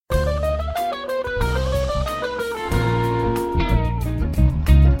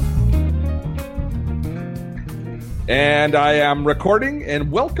And I am recording, and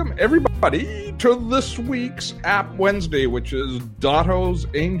welcome everybody to this week's App Wednesday, which is Dotto's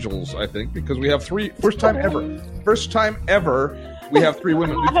Angels, I think, because we have first time ever, we have three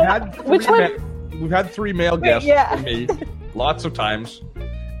women. We've had three male guests for me, lots of times,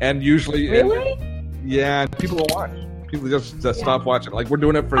 and usually, yeah, people don't watch. People just stop watching. Like we're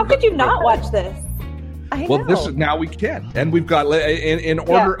doing it for. How could you not watch this? Well, this is now we can, and we've got in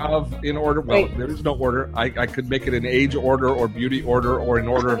order. Well, there is no order. I could make it an age order or beauty order or in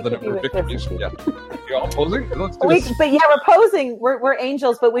order of the number of victories. Yeah, you all posing? Let's do this. But yeah, we're posing. We're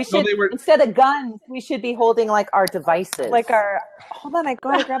angels, but we should instead of guns, we should be holding like our devices, like our. Hold on, I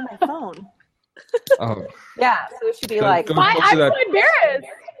gotta grab my phone. Oh. Yeah, so it should be like. I'm so embarrassed.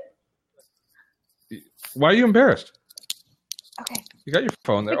 Why are you embarrassed? Okay, you got your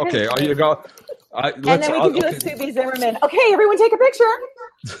phone there. Okay, you go. And then we can do a Subi Zimmerman. Okay, everyone take a picture.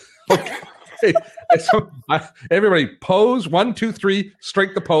 Okay. So, everybody pose. 1, 2, 3.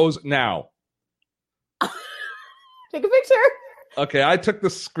 Strike the pose now. Take a picture. Okay, I took the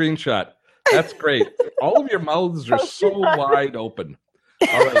screenshot. That's great. All of your mouths are so wide open.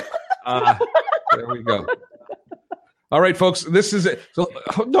 All right. There we go. All right, folks. This is it. So,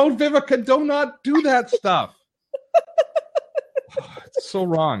 no, Vivica, do not do that stuff. It's so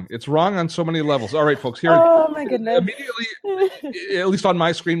wrong. It's wrong on so many levels. All right, folks. Here, oh my goodness! Immediately, at least on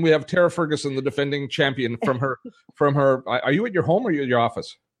my screen, we have Tara Ferguson, the defending champion, from her. Are you at your home or are you at your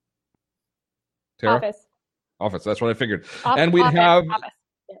office? Tara? Office. That's what I figured. And we have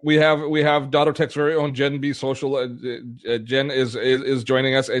Dottotech's very own Jen B. Social. Jen is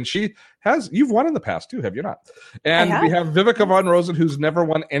joining us, and you've won in the past too, have you not? And we have Vivica Von Rosen, who's never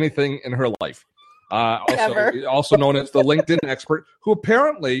won anything in her life. Also known as the LinkedIn expert, who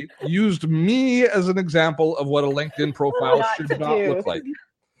apparently used me as an example of what a LinkedIn profile should not look like.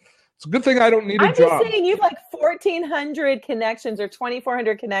 It's a good thing I don't need a job. I'm just saying you have like 1,400 connections or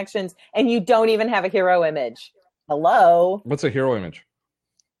 2,400 connections, and you don't even have a hero image. Hello? What's a hero image?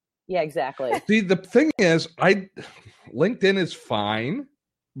 Yeah, exactly. See, the thing is, LinkedIn is fine,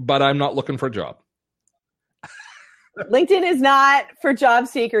 but I'm not looking for a job. LinkedIn is not for job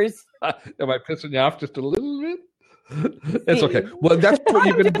seekers. Am I pissing you off just a little bit? It's okay. Well, that's what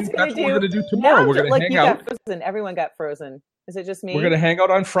you're going to do. That's what we're going to do tomorrow. We're going to hang out. Frozen. Everyone got frozen. Is it just me? We're going to hang out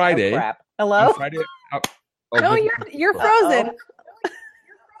on Friday. Oh, crap. Hello? On Friday. No, you're frozen.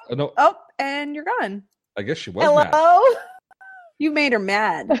 No. Oh, and you're gone. I guess she was Hello? mad. You made her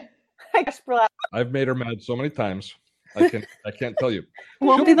mad. I've made her mad so many times. I can't tell you.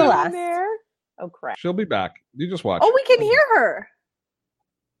 Won't be the last. Oh, crap. She'll be back. You just watch. Oh, we can hear her.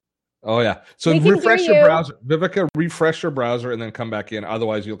 Oh, yeah. So refresh your browser. Vivica, refresh your browser and then come back in.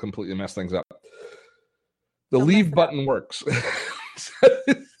 Otherwise, you'll completely mess things up. The leave button works.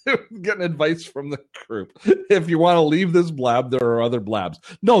 Getting advice from the group. If you want to leave this blab, there are other blabs.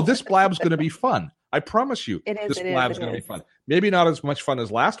 No, this blab's going to be fun. I promise you. This blab's going to be fun. Maybe not as much fun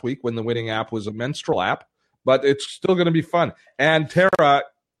as last week when the winning app was a menstrual app, but it's still going to be fun. And Tara,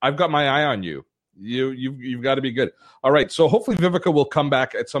 I've got my eye on you. You've got to be good. All right, so hopefully Vivica will come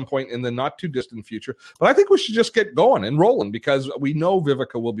back at some point in the not too distant future. But I think we should just get going and rolling because we know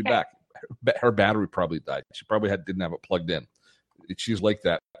Vivica will be back. Her battery probably died. She probably didn't have it plugged in. She's like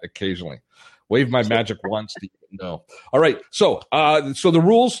that occasionally. Wave my magic once. No. All right. So the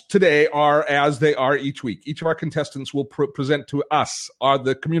rules today are as they are each week. Each of our contestants will present to us,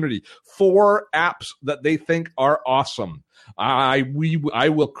 the community, 4 apps that they think are awesome. I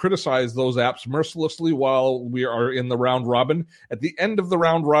will criticize those apps mercilessly while we are in the round robin. At the end of the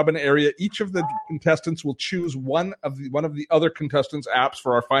round robin area, each of the contestants will choose one of the other contestants' apps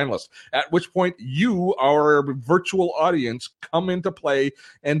for our finalists. At which point, you, our virtual audience, come into play,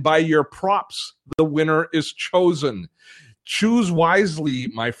 and by your props, the winner is chosen. Choose wisely,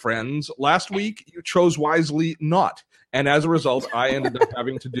 my friends. Last week, you chose wisely not, and as a result, I ended up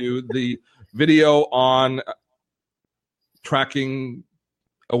having to do the video on tracking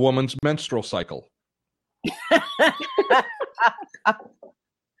a woman's menstrual cycle.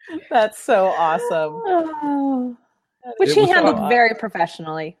 That's so awesome. Which he handled very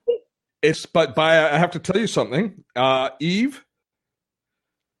professionally. I have to tell you something. Eve,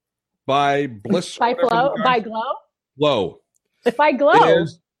 by Bliss. By Glow? By Glow? Glow. By Glow.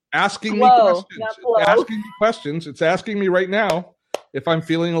 Is asking me questions. It's asking me questions. It's asking me right now if I'm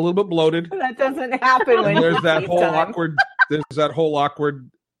feeling a little bit bloated. That doesn't happen when there's that whole awkward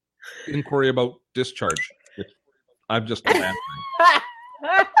inquiry about discharge. I'm just not answering.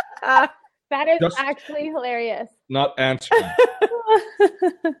 That is actually hilarious. Not answering.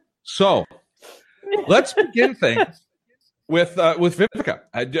 So let's begin things with Viveka.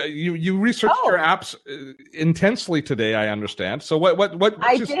 You researched your apps intensely today, I understand. So what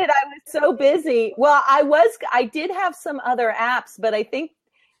I did. I was so busy. Well, I did have some other apps, but I think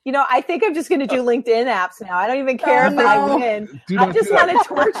I'm just going to do LinkedIn apps now. I don't even care if I win. I just want to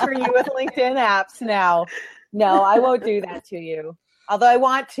torture you with LinkedIn apps now. No, I won't do that to you. Although I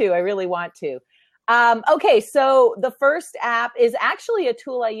want to. I really want to. Okay, so the first app is actually a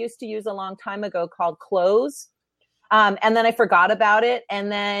tool I used to use a long time ago called Close. And then I forgot about it.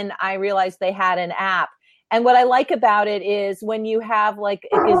 And then I realized they had an app. And what I like about it is when you have like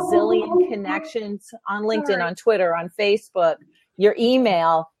a gazillion connections on LinkedIn, on Twitter, on Facebook, your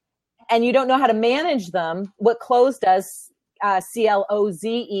email, and you don't know how to manage them, what Close does, CLOZE,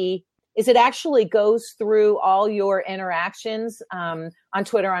 is it actually goes through all your interactions on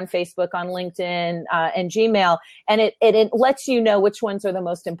Twitter, on Facebook, on LinkedIn, and Gmail, and it lets you know which ones are the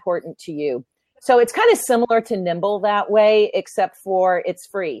most important to you. So it's kind of similar to Nimble that way, except for it's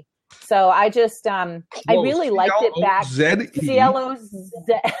free. So I just, I really liked it back. C-L-O-Z-E.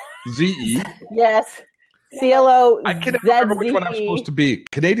 Yes. C-L-O-Z-E. I can't remember which one I'm supposed to be.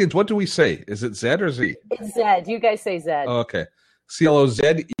 Canadians, what do we say? Is it Z or Z? It's Z. You guys say Z. Oh, okay.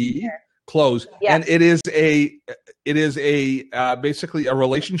 C-L-O-Z-E, Close. Yeah. And it is basically a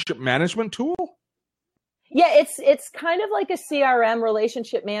relationship management tool? Yeah, it's kind of like a CRM,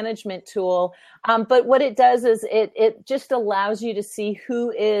 relationship management tool. But what it does is it just allows you to see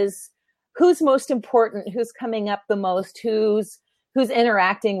who's most important, who's coming up the most, who's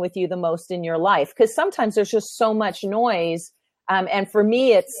interacting with you the most in your life. Because sometimes there's just so much noise. And for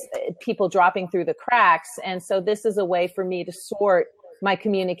me, it's people dropping through the cracks. And so this is a way for me to sort my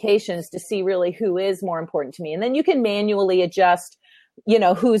communications to see really who is more important to me. And then you can manually adjust,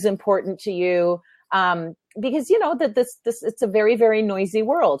 who's important to you. Because that this it's a very, very noisy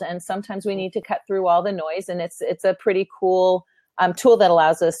world, and sometimes we need to cut through all the noise, and it's a pretty cool tool that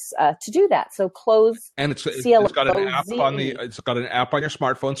allows us to do that. So Close, and it's got an app on your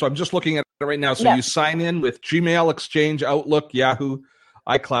smartphone. So I'm just looking at it right now. So you sign in with Gmail, Exchange, Outlook, Yahoo,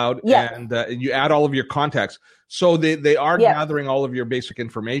 iCloud, and you add all of your contacts. So they are gathering all of your basic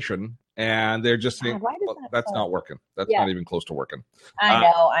information. And they're just saying, that's not working. That's not even close to working.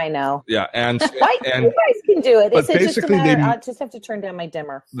 I know. Yeah, and you guys can do it. But basically, I just have to turn down my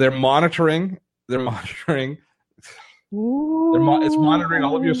dimmer. They're monitoring. It's monitoring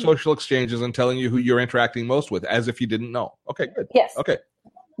all of your social exchanges and telling you who you're interacting most with, as if you didn't know. Okay, good. Yes. Okay.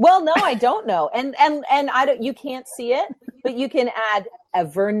 Well, no, I don't know, and I don't. You can't see it, but you can add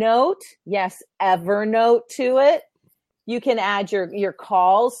Evernote. Yes, Evernote to it. You can add your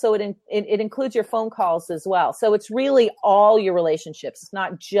calls, so it includes your phone calls as well. So it's really all your relationships. It's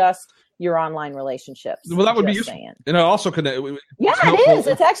not just your online relationships. Well, that would be useful. And it also can. It is.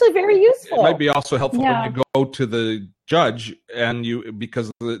 It's actually very useful. It might be also helpful when you go to the judge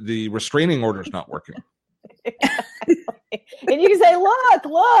because the restraining order is not working. And you can say,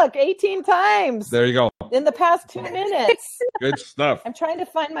 look, 18 times. There you go. In the past 2 minutes. Good stuff. I'm trying to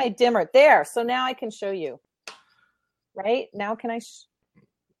find my dimmer. There. So now I can show you. Right? Now can I?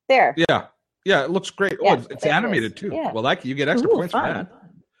 There. Yeah. Yeah, it looks great. Oh, it's animated too. Yeah. Well, you get extra points for that.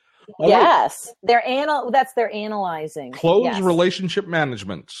 Yes. That's their analyzing. Close relationship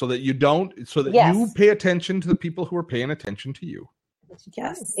management so that you pay attention to the people who are paying attention to you.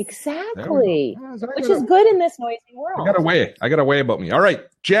 Yes, exactly. Which is good in this noisy world. I got a way about me. All right,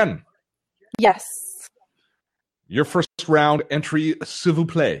 Jen. Yes. Your first round entry, s'il vous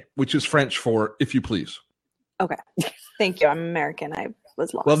plaît, which is French for if you please. Okay. Thank you. I'm American. I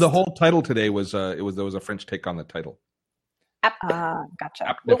was lost. Well, the whole title today was there was a French take on the title.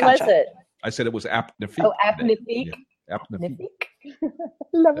 Gotcha. What was it? I said it was Apnifique. Oh, Apnifique. Yeah, Apnifique.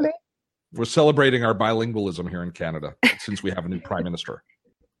 Lovely. We're celebrating our bilingualism here in Canada since we have a new prime minister.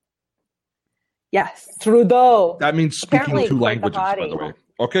 Yes. Trudeau. That means speaking two languages, by the way.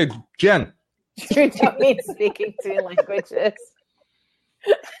 Okay, Jen. Trudeau means speaking two languages.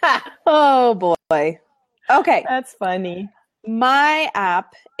 Oh, boy. Okay. That's funny. My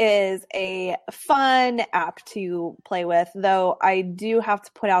app is a fun app to play with, though I do have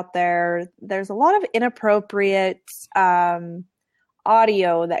to put out there's a lot of inappropriate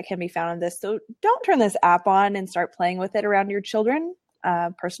audio that can be found in this. So don't turn this app on and start playing with it around your children.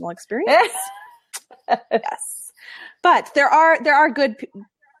 Personal experience. Yes. But there are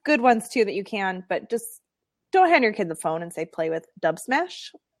good ones too that you can, but just don't hand your kid the phone and say play with Dub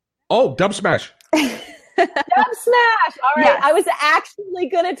Smash. Oh, Dub Smash. Dub Smash. All right. Yes. I was actually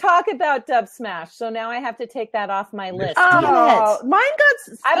going to talk about Dub Smash, so now I have to take that off my list. Oh, mine got.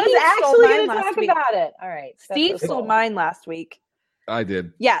 I was actually going to talk about it. All right. Steve stole mine last week. I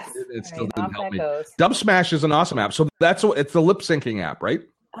did. Yes. It still didn't help me. Dub Smash is an awesome app. So it's the lip syncing app, right?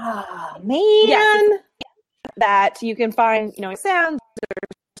 Oh, man. Yes. That you can find, sounds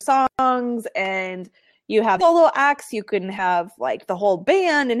or songs, and you have solo acts. You can have like the whole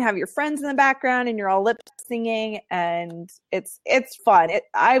band and have your friends in the background, and you're all lip singing, and it's fun.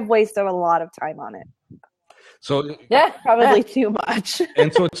 I've wasted a lot of time on it. So probably too much.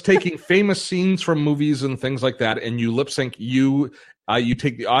 And so it's taking famous scenes from movies and things like that, and you lip sync. You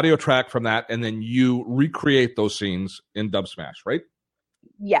take the audio track from that, and then you recreate those scenes in Dub Smash, right?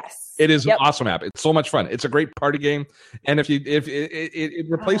 Yes. It is an awesome app. It's so much fun. It's a great party game, and if it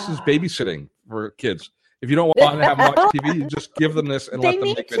replaces babysitting for kids. If you don't want to have them watch TV, you just give them this and let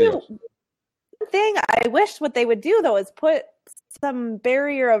them make videos. Thing I wish what they would do though is put some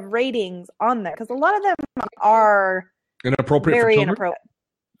barrier of ratings on there, because a lot of them are inappropriate very for inappropriate.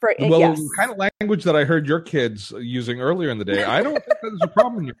 Well, the kind of language that I heard your kids using earlier in the day, I don't think there's a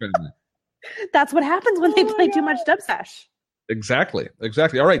problem in your family. That's what happens when they play too much Dub Smash. Exactly.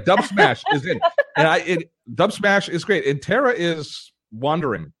 All right, Dub Smash is in, and Dub Smash is great. And Tara is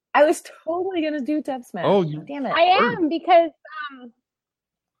wandering. I was totally gonna do Dub Smash. Oh, damn it! I am because.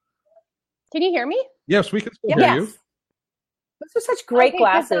 Can you hear me? Yes, we can still hear you. Those are such great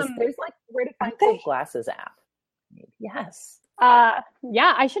glasses. There's like where to find cool glasses app. Yes. Yeah,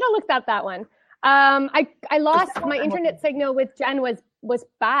 I should have looked up that one. I lost my internet signal with Jen was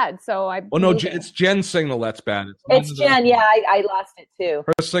bad, so I. Oh no, it's Jen's signal that's bad. It's Jen. Yeah, I lost it too.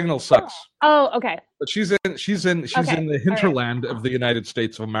 Her signal sucks. Oh, okay. But she's in the hinterland of the United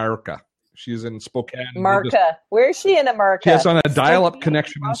States of America. She's in Spokane. America. Where is she in America? She has on a dial-up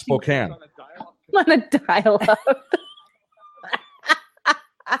connection in Spokane. On a dial-up.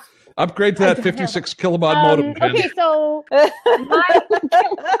 Upgrade to that 56 kilobaud modem. Jen. Okay, so oh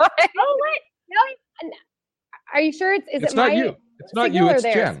wait, no, are you sure it's not you? It's not you. It's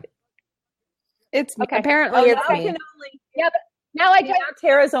Jen. It's okay. Apparently it's me. Yeah, but now I just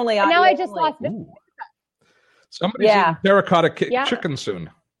Tara's only on. Now I just lost it. Somebody's eating terracotta chicken soon.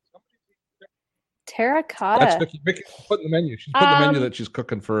 Terracotta. That's Vicky put in the menu. She's put the menu that she's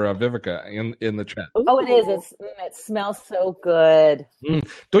cooking for Vivica in the chat. Oh, it is. It smells so good.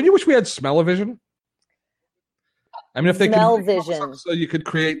 Don't you wish we had smell-o-vision? I mean, if they smell-vision, so you could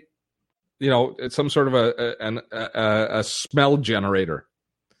create, some sort of a smell generator.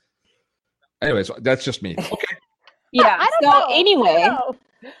 Anyways, that's just me. Okay. Yeah. I don't know. Anyway,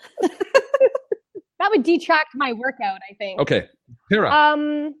 that would detract my workout, I think. Okay,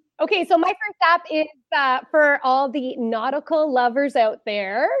 Tara. Okay, so my first app is for all the nautical lovers out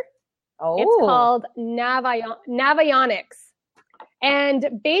there. Oh. It's called Navionics.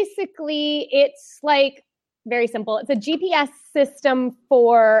 And basically, it's like very simple. It's a GPS system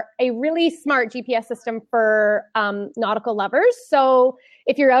for a really smart GPS system for nautical lovers. So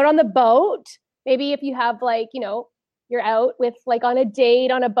if you're out on the boat, maybe if you have you're out with on a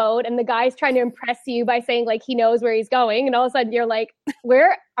date on a boat and the guy's trying to impress you by saying he knows where he's going, and all of a sudden you're like,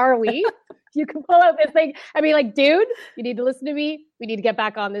 where are we? You can pull out this thing and be like, dude, you need to listen to me. We need to get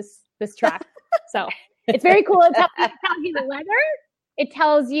back on this track. So it's very cool. It tells you the weather. It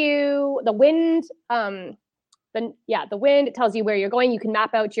tells you the wind. The wind. It tells you where you're going. You can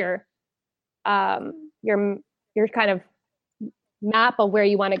map out your kind of map of where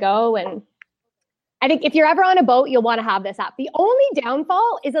you want to go. And I think if you're ever on a boat, you'll want to have this app. The only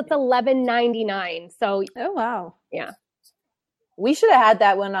downfall is it's $11.99. So, oh wow, yeah, we should have had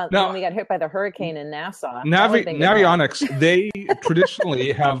that when we got hit by the hurricane in Nassau. Navionics, they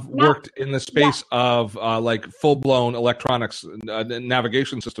traditionally have worked in the space of full-blown electronics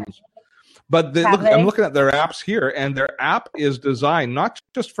navigation systems. But I'm looking at their apps here, and their app is designed not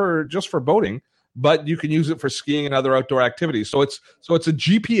just for boating, but you can use it for skiing and other outdoor activities. So it's a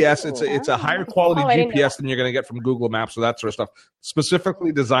GPS. It's a higher quality GPS than you're going to get from Google Maps or that sort of stuff.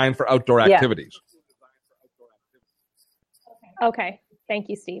 Specifically designed for outdoor activities. Okay, thank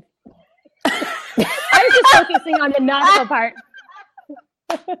you, Steve. I was just focusing on the nautical part.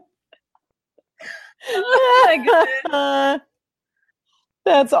 Oh my goodness.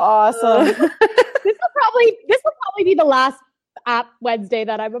 That's awesome. This will probably be the last App Wednesday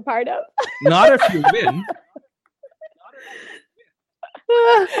that I'm a part of. Not if you win.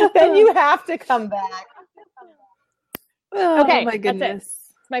 Then you have to come back. Okay, my goodness.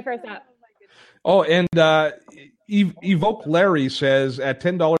 It's my first app. Oh, and Evoke Larry says at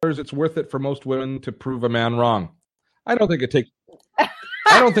 $10, it's worth it for most women to prove a man wrong. I don't think it takes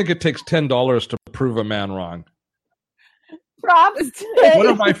 $10 to prove a man wrong. Props. One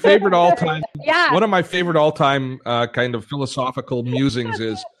of my favorite all-time kind of philosophical musings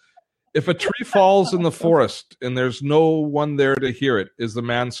is If a tree falls in the forest and there's no one there to hear it, is the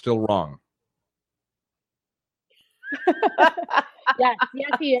man still wrong? Yes,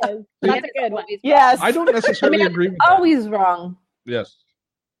 he is. That's a good one. Yes. I don't necessarily agree with that. Always wrong. Yes.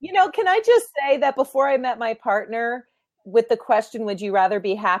 Can I just say that before I met my partner, with the question, would you rather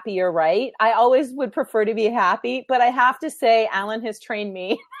be happy or right? I always would prefer to be happy, but I have to say, Alan has trained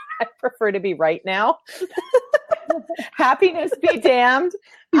me. I prefer to be right now. Happiness be damned.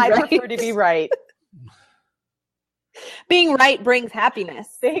 I prefer to be right. Being right brings happiness.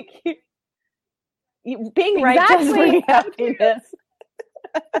 Thank you. Being right does bring happiness.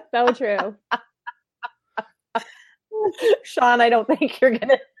 So true. Sean, I don't think you're going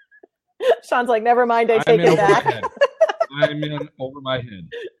to. Sean's like, never mind, I take it back. I'm in over my head.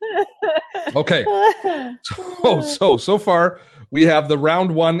 Okay. So far, we have the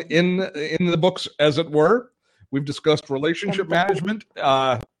round one in the books, as it were. We've discussed relationship management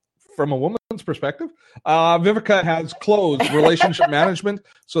from a woman's perspective. Viveka has closed relationship management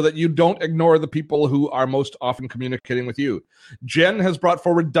so that you don't ignore the people who are most often communicating with you. Jen has brought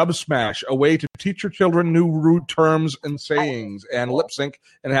forward Dub Smash, a way to teach your children new rude terms and sayings and lip sync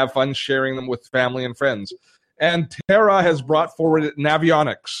and have fun sharing them with family and friends. And Tara has brought forward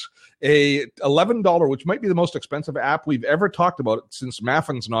Navionics, a $11, which might be the most expensive app we've ever talked about since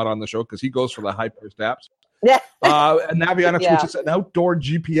Maffin's not on the show because he goes for the high-priced apps. Navionics, which is an outdoor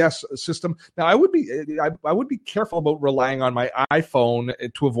GPS system. Now, I would be careful about relying on my iPhone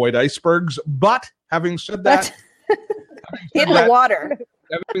to avoid icebergs. But having said that, the water.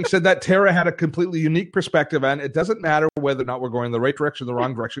 Having said that, Tara had a completely unique perspective, and it doesn't matter whether or not we're going in the right direction or the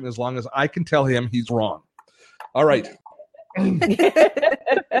wrong direction, as long as I can tell him he's wrong. All right. And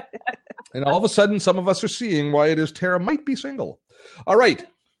all of a sudden, some of us are seeing why it is Tara might be single. All right.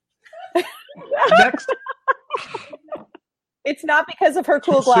 Next. It's not because of her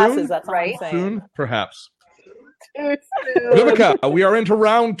cool glasses. That's right. Soon, perhaps. Viveka, we are into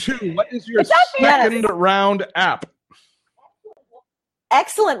round 2. What is your second round app?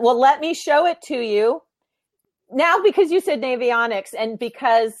 Excellent. Well, let me show it to you. Now, because you said Navionics and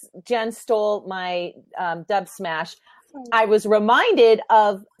because Jen stole my Dub Smash, I was reminded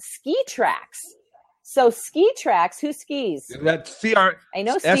of Ski Tracks. So Ski Tracks, who skis? That's I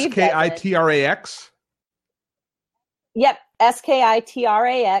know Steve SKITRAX. Yep,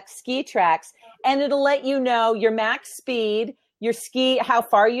 SKITRAX, Ski Tracks. And it'll let you know your max speed, your ski, how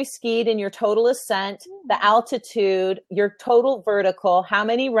far you skied in your total ascent, the altitude, your total vertical, how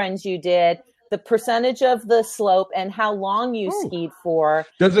many runs you did, the percentage of the slope, and how long you skied for.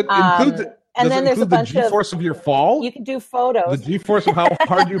 Does it include there's a bunch of G-force of your fall? You can do photos. The G-force of how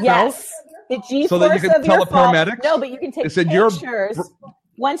hard you fell? Yes. The G-force so that you can of tell your the paramedics? Fall. No, but you can take pictures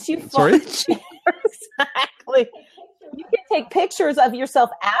once you fall. Sorry? Exactly. You can take pictures of yourself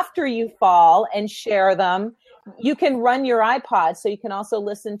after you fall and share them. You can run your iPod, so you can also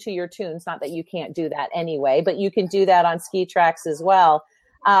listen to your tunes. Not that you can't do that anyway, but you can do that on Ski Tracks as well.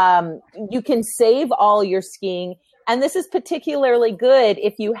 You can save all your skiing. And this is particularly good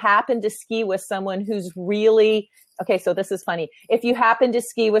if you happen to ski with someone who's really, okay, so this is funny. If you happen to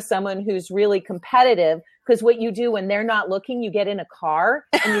ski with someone who's really competitive, because what you do when they're not looking, you get in a car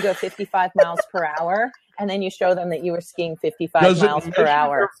and you go 55 miles per hour. And then you show them that you were skiing 55 miles per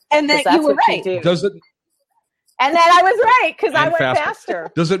hour. And that you were right. Does it? And then I was right because I went faster.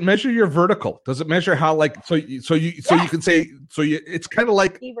 Does it measure your vertical? Does it measure how you can say it's kind of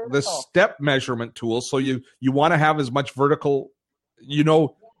like the step measurement tool. So you want to have as much vertical,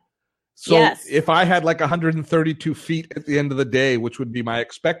 So yes. If I had like 132 feet at the end of the day, which would be my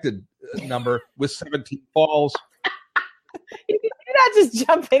expected number with 17 falls. You're not just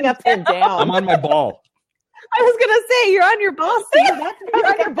jumping up and down. I'm on my ball. I was going to say, you're on your balls. You're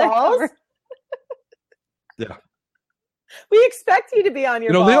on your balls? Yeah. We expect you to be on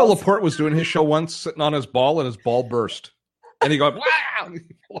your balls. Leo Laporte was doing his show once, sitting on his ball, and his ball burst. And he goes, wow! And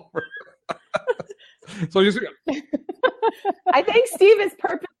he fell over. So I think Steve is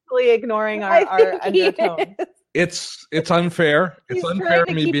purposely ignoring our undertone. It's unfair. It's unfair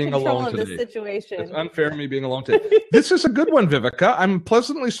me being alone today. Situation. It's unfair me being alone today. This is a good one, Viveka. I'm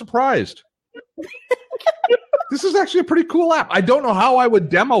pleasantly surprised. This is actually a pretty cool app. I don't know how I would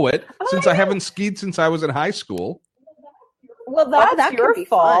demo it since I haven't skied since I was in high school. Well, that's your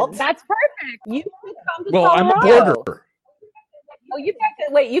fault. Fun. That's perfect. You can come to I'm a Colorado. boarder. Oh,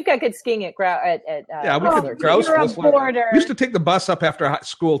 you've got good skiing at Grouse. Yeah, we could Grouse. You're a boarder. We used to take the bus up after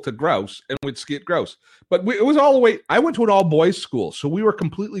school to Grouse, and we'd ski at Grouse. But it was all the way. I went to an all-boys school, so we were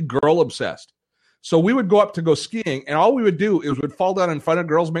completely girl-obsessed. So we would go up to go skiing, and all we would do is we'd fall down in front of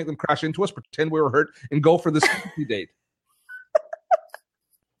girls, make them crash into us, pretend we were hurt, and go for the ski date.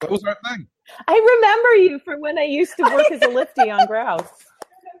 That was our thing. I remember you from when I used to work as a lifty on grouse.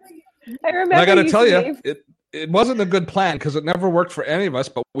 I remember. And I got to tell you, it wasn't a good plan because it never worked for any of us,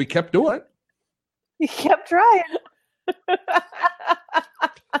 but we kept doing it. You kept trying.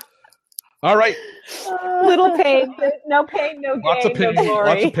 All right. Little pain, no pain, no gain. Lots of pain, no glory.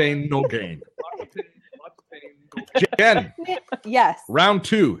 lots of pain, no gain. Jen. Yes. Round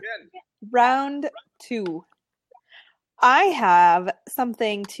 2. Round 2. I have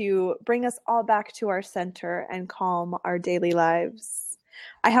something to bring us all back to our center and calm our daily lives.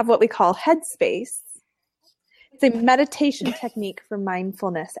 I have what we call Headspace. It's a meditation technique for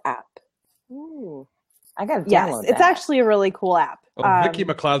mindfulness app. Ooh, I got to download Yes, that. it's actually a really cool app. Oh, Vicky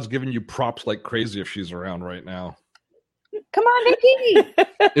McLeod's giving you props like crazy if she's around right now. Come on, Vicky.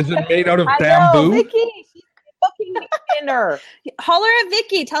 Is it made out of I bamboo? know, Vicky, she's booking me dinner. Holler at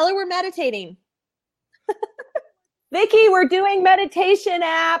Vicky. Tell her we're meditating. Vicky, we're doing meditation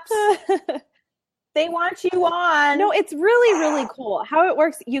apps. They want you on. No, it's really, really cool. How it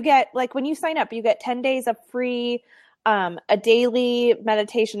works, you get, like, when you sign up, you get 10 days of free, a daily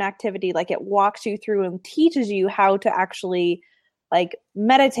meditation activity. Like, it walks you through and teaches you how to actually, like,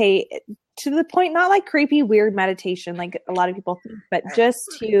 meditate to the point, not like creepy, weird meditation, like a lot of people think, but just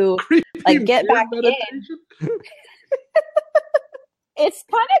to, like, get back in. It's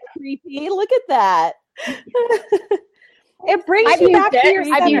kind of creepy. Look at that. It brings you back to your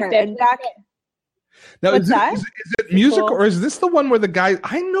center and back. Now, What's that? Is it music or is this the one where the guy?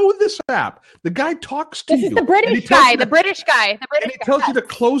 I know this app. The guy talks to you. This is the British guy. The British guy. And he tells you to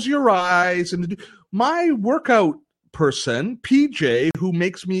close your eyes and to do. My workout person, PJ, who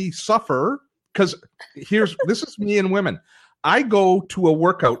makes me suffer because this is me and women. I go to a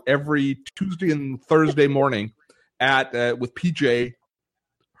workout every Tuesday and Thursday morning at with PJ.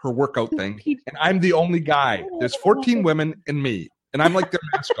 Her workout thing, and I'm the only guy. There's 14 women and me, and I'm like their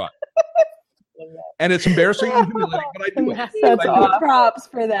mascot. And it's embarrassing and humiliating, but I do it. That's awesome. Props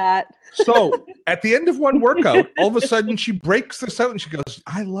for that. So at the end of one workout, all of a sudden she breaks this out and she goes,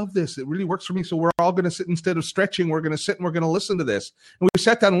 I love this. It really works for me. So we're all going to sit instead of stretching. We're going to sit and we're going to listen to this. And we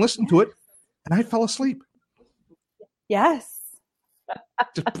sat down and listened to it, and I fell asleep. Yes.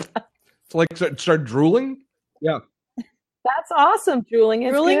 It's like start drooling. Yeah. That's awesome. Drooling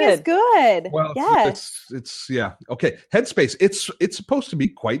is good. Well, yes. It's yeah. Okay. Headspace. It's supposed to be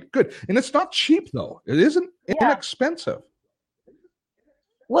quite good. And it's not cheap though. It isn't inexpensive.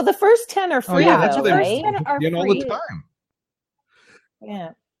 Well, the first 10 are free, that's what right? they all the time.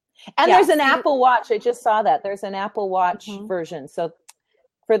 Yeah. And there's an Apple Watch. I just saw that. There's an Apple Watch version. So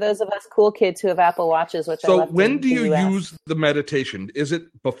for those of us cool kids who have Apple Watches, which so when do you use the meditation? Is it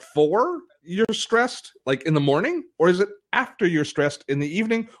before you're stressed, like in the morning, or is it after you're stressed in the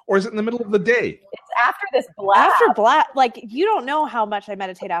evening, or is it in the middle of the day? It's after this blab. After blab, like you don't know how much I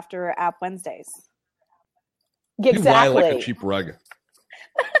meditate after App Wednesdays. Exactly. You lie like a cheap rug.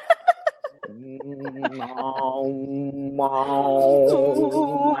 Okay,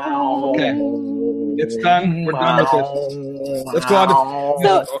 it's done. We're done with this. Let's go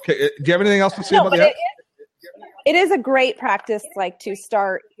on. Okay, do you have anything else to say about that? It is a great practice, like to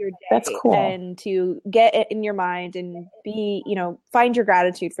start your day. That's cool. And to get it in your mind and be, find your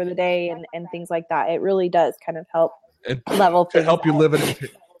gratitude for the day and things like that. It really does kind of help level to help you live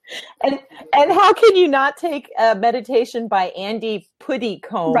it. And how can you not take meditation by Andy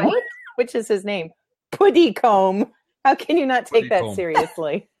Puddicombe, right? Which is his name, Puddicombe. How can you not take that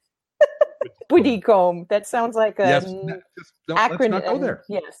seriously? Puddicombe. That sounds like a acronym. Let's not go there.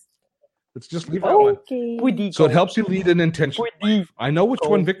 Yes. Let's just leave that one. Puddicombe. So it helps you lead an intentional life. I know which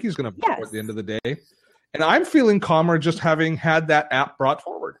one Vicky's going to put at the end of the day. And I'm feeling calmer just having had that app brought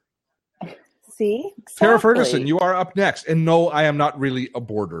forward. See? Exactly. Tara Ferguson, you are up next. And no, I am not really a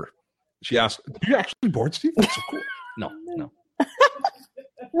boarder. She asked, do you actually board, Steve? That's so cool. No.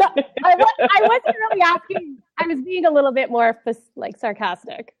 No, I wasn't really asking. I was being a little bit more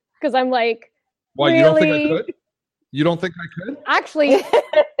sarcastic because I'm like, why, really? You don't think I could? You don't think I could? Actually,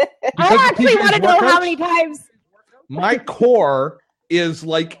 I actually want to know how many times. My core is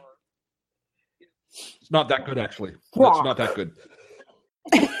like, it's not that good, actually. It's not that good.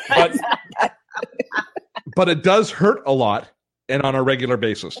 But it does hurt a lot and on a regular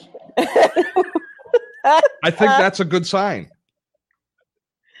basis. I think that's a good sign.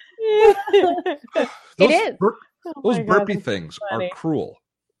 Those burpee things are cruel.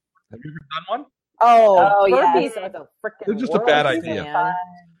 Have you ever done one? Oh burpees yes. are the freaking They're just a bad idea.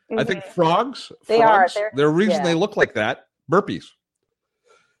 Man. I think frogs. They're the reason they look like that. Burpees.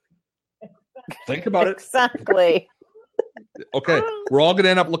 Think about it. Exactly. Okay, we're all going to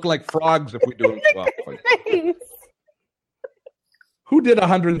end up looking like frogs if we do it well. Who did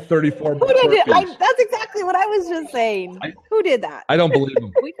 134? Who did it? That's exactly what I was just saying. Who did that? I don't believe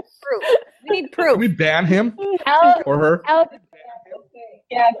him. We need proof. We need proof. Can we ban him or her?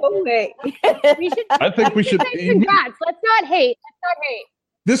 Yeah, go away. I think we should. Congrats. Let's not hate.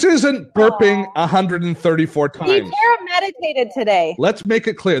 This isn't burping 134 times. Tara meditated today. Let's make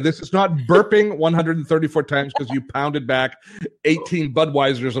it clear. This is not burping 134 times because you pounded back 18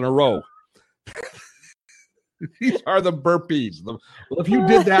 Budweisers in a row. These are the burpees. Well, if you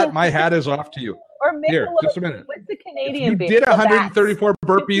did that, my hat is off to you. Or maybe Here, just a minute. What's the Canadian if you did 134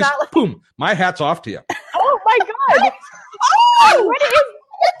 burpees, boom, my hat's off to you. Oh my God. What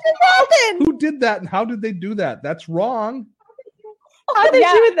happened? Who did that and how did they do that? That's wrong. How did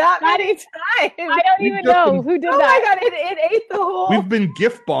you do that many times? I don't even know who did that. Oh my God, it ate the whole. We've been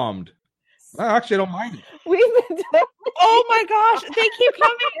gift bombed. Actually, I don't mind it. We've been. Oh my gosh, they keep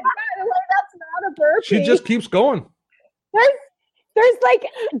coming. That's not a burpee. She just keeps going. There's like,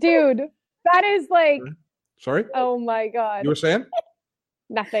 dude, that is like. Sorry? Oh my God. You were saying?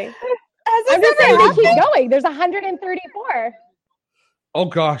 Nothing. I'm just saying, they keep going. There's 134. Oh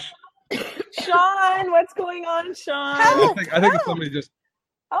gosh. Sean, what's going on, Sean? I think it's somebody just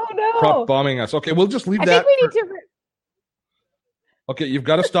prop bombing us. Okay, we'll just leave that. I think we need to. Okay, you've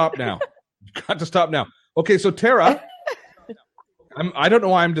got to stop now. You've got to stop now. Okay, so Tara, I don't know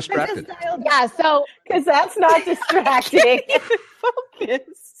why I'm distracted. Yeah, so because that's not distracting.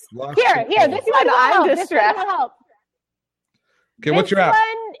 Focus. Here. This one I'm distracted. Okay, what's your app?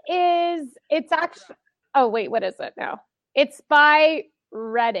 This one it's actually. Oh wait, what is it now? It's by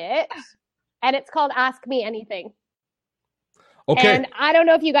Reddit, and it's called Ask Me Anything. Okay. And I don't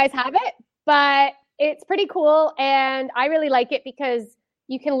know if you guys have it, but it's pretty cool, and I really like it because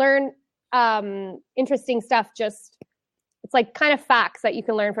you can learn interesting stuff. It's like kind of facts that you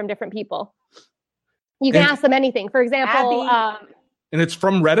can learn from different people. You can ask them anything. For example, and it's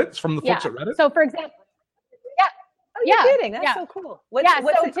from Reddit. It's from the folks at Reddit. So, for example, oh, you're kidding? That's so cool. What's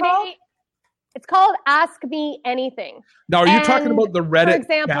it called? It's called Ask Me Anything. Now, are you talking about the Reddit? For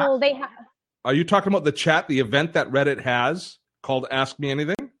example, they have. Are you talking about the chat, the event that Reddit has called Ask Me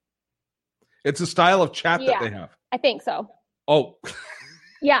Anything? It's a style of chat that they have. I think so. Oh.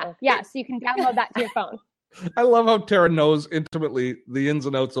 Yeah. So you can download that to your phone. I love how Tara knows intimately the ins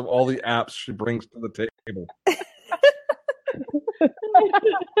and outs of all the apps she brings to the table.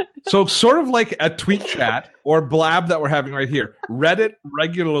 So sort of like a tweet chat or blab that we're having right here. Reddit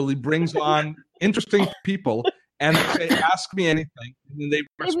regularly brings on interesting people and they say, ask me anything. And then they've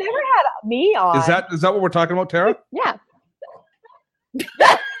never had me on. Is that what we're talking about, Tara? Yeah.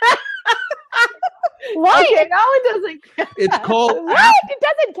 What? Okay, no, it doesn't count. It's called It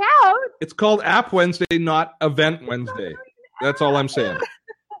doesn't count. It's called App Wednesday, not Event Wednesday. That's all I'm saying.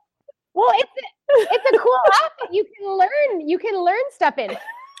 Well, it's a cool app that you can learn stuff in.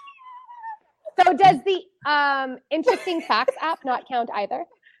 So does the interesting facts app not count either?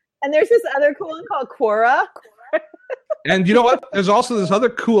 And there's this other cool one called Quora. And you know what? There's also this other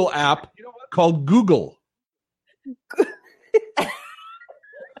cool app called Google.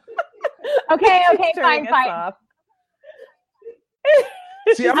 Okay, fine.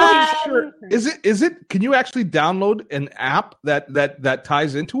 See, I'm not sure. Is it? Can you actually download an app that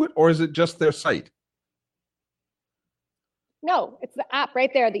ties into it, or is it just their site? No, it's the app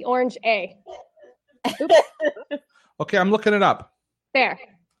right there, the orange A. Oops. Okay, I'm looking it up. There.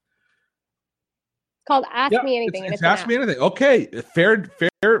 It's called Ask Me Anything. It's Ask Me Anything. Okay, fair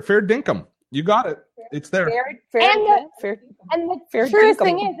dinkum. You got it. It's there. And the truest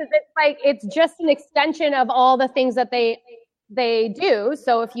thing is it's just an extension of all the things that they do.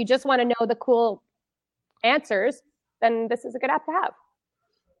 So if you just want to know the cool answers, then this is a good app to have.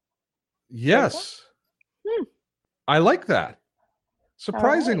 Yes. I like that.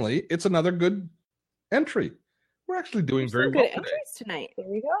 Surprisingly, it's another good entry. We're actually doing very well today. Entries tonight. There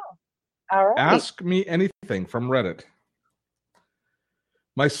we go. All right. Ask Me Anything from Reddit.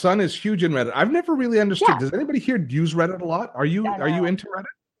 My son is huge in Reddit. I've never really understood. Yeah. Does anybody here use Reddit a lot? Are you into Reddit?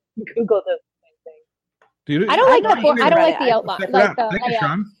 Google does the same thing. Do you? I don't like the outline. Thank you,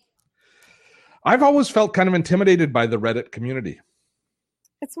 Sean. I've always felt kind of intimidated by the Reddit community.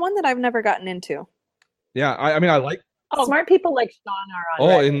 It's one that I've never gotten into. Yeah, I mean, I like. Smart people like Sean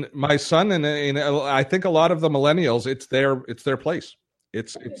are on. And my son and I think a lot of the millennials, it's their place.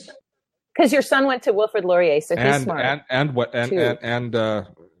 It's because your son went to Wilfrid Laurier, so he's smart. And Waterloo.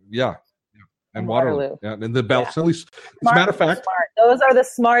 Yeah, and the Balsillie. As a matter of fact, those are the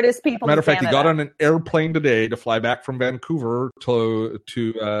smartest people. Matter of fact, he got on an airplane today to fly back from Vancouver to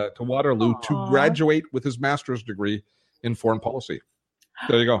Waterloo to graduate with his master's degree in foreign policy.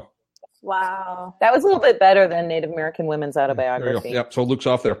 There you go. Wow. That was a little bit better than Native American women's autobiography. Yep. So Luke's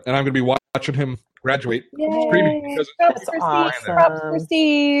off there, and I'm going to be watching him graduate. Screaming. Props for Steve. Props for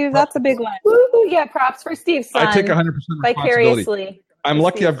Steve. That's a big one. Woo, yeah, props for Steve's son. I take 100% responsibility. Vicariously. I'm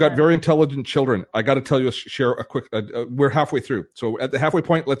lucky I've got very intelligent children. I got to tell you, share a quick, we're halfway through. So at the halfway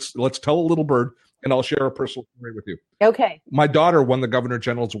point, let's tell a little bird, and I'll share a personal story with you. Okay. My daughter won the Governor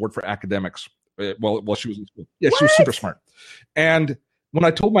General's Award for academics while she was in school. Yeah, she was super smart. And when I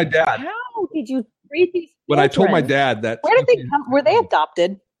told my dad. How did you treat these children? When I told my dad that. Where did they come? Were they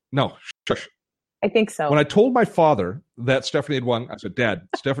adopted? No, shush. I think so. When I told my father that Stephanie had won, I said, Dad,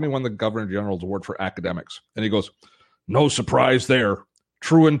 Stephanie won the Governor General's Award for academics. And he goes, no surprise there.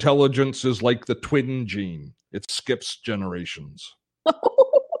 True intelligence is like the twin gene. It skips generations.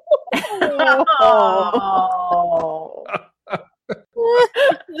 Oh.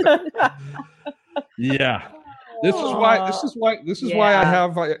 Yeah. This is why I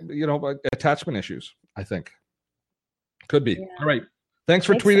have attachment issues, I think. Could be. Yeah. All right. Thanks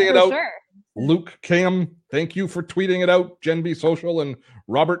for tweeting it out. Sure. Luke, Cam, thank you for tweeting it out. Gen B Social and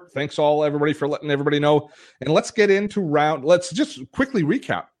Robert, thanks everybody for letting everybody know. And let's get into let's just quickly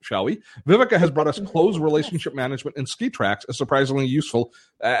recap, shall we? Viveka has brought us close relationship management in Ski Tracks, a surprisingly useful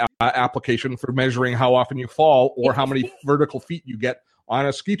application for measuring how often you fall or how many vertical feet you get on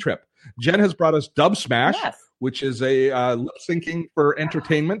a ski trip. Jen has brought us Dub Smash, which is a lip syncing for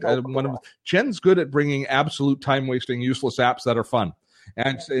entertainment. Jen's good at bringing absolute time-wasting, useless apps that are fun.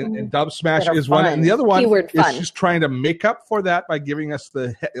 And Dub Smash is one, and the other one is just trying to make up for that by giving us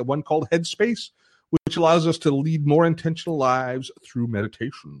the one called Headspace, which allows us to lead more intentional lives through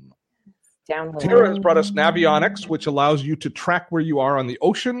meditation. Tara has brought us Navionics, which allows you to track where you are on the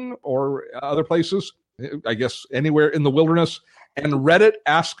ocean or other places, I guess anywhere in the wilderness. And Reddit,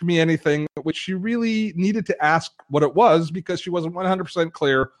 Ask Me Anything, which she really needed to ask what it was because she wasn't 100%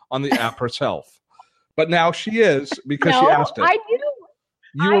 clear on the app herself. But now she is because she asked it. I knew.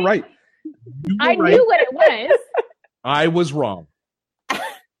 You were right. I knew what it was. I was wrong.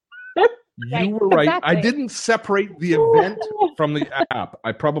 You were right. Exactly. I didn't separate the event from the app.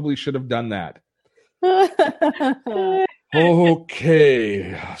 I probably should have done that.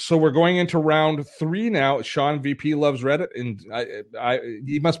 Okay. So we're going into round 3 now. Sean VP loves Reddit, and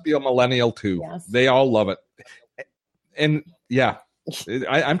he must be a millennial too. Yes. They all love it. And yeah.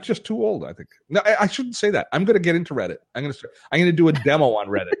 I'm just too old, I think. No, I shouldn't say that. I'm going to get into Reddit. I'm going to do a demo on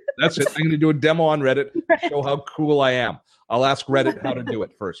Reddit. That's it. I'm going to do a demo on Reddit to show how cool I am. I'll ask Reddit how to do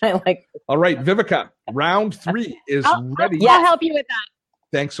it first. I like it. All right, Viveka, round 3 is ready. I'll help you with that.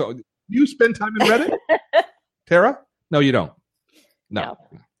 Thanks. So you spend time in Reddit? Tara? No, you don't. No.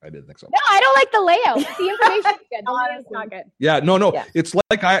 I didn't think so. No, I don't like the layout. The information is good. The layout's not good. Yeah, no. Yeah. It's like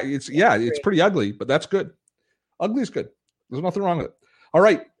it's pretty ugly, but that's good. Ugly is good. There's nothing wrong with it. All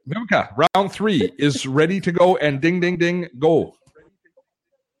right, Viveka, round 3 is ready to go, and ding, ding, ding, go.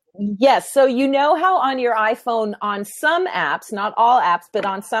 Yes. So you know how on your iPhone, on some apps, not all apps, but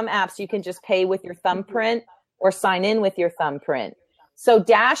on some apps, you can just pay with your thumbprint or sign in with your thumbprint. So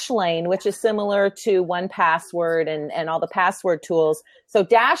Dashlane, which is similar to 1Password and all the password tools. So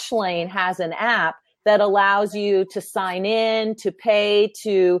Dashlane has an app that allows you to sign in, to pay,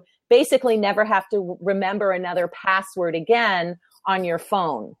 to basically never have to remember another password again on your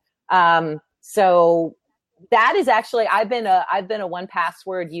phone. So that is actually, I've been a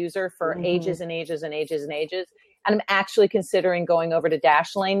 1Password user for ages and ages and ages and ages. And I'm actually considering going over to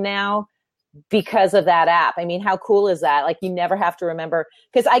Dashlane now because of that app. I mean, how cool is that? Like, you never have to remember,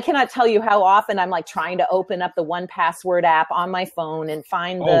 because I cannot tell you how often I'm like trying to open up the 1Password app on my phone and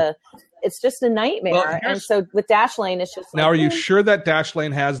find it's just a nightmare. Well, and so with Dashlane, it's just now, are you sure that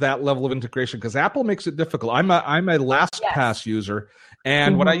Dashlane has that level of integration? Because Apple makes it difficult. I'm a LastPass user,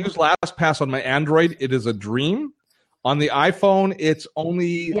 and when I use LastPass on my Android, it is a dream. On the iPhone, it's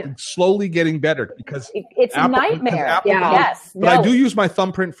only slowly getting better because it's a nightmare. But I do use my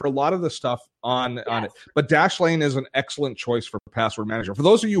thumbprint for a lot of the stuff on it. But Dashlane is an excellent choice for password manager. For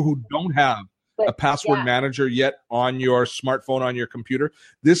those of you who don't have a password manager yet on your smartphone, on your computer,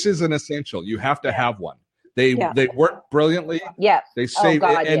 this is an essential. You have to have one. They work brilliantly. Yeah. They save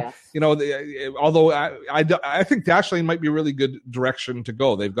although I think Dashlane might be a really good direction to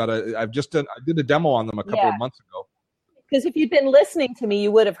go. They've got I did a demo on them a couple of months ago. Because if you'd been listening to me,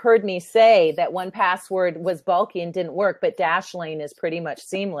 you would have heard me say that 1Password was bulky and didn't work, but Dashlane is pretty much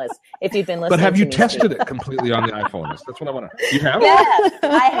seamless. If you've been listening, but have you tested it completely on the iPhone? That's what I want to. You have? Yes,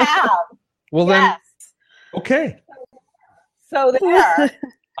 I have. Well then, okay. So there.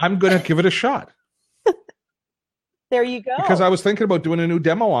 I'm going to give it a shot. There you go. Because I was thinking about doing a new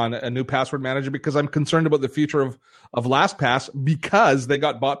demo on a new password manager because I'm concerned about the future of LastPass because they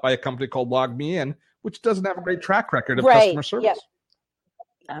got bought by a company called LogMeIn, which doesn't have a great track record of customer service. Yep.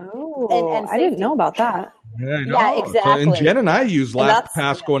 Oh, and I didn't know about that. Yeah, exactly. So, and Jen and I use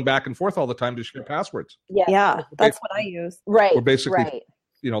LastPass going back and forth all the time to share passwords. Yeah, that's what I use. Right. We're basically,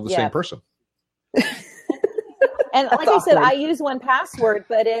 the same person. And like I said, I use 1Password,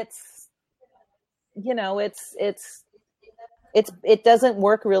 but it's, it doesn't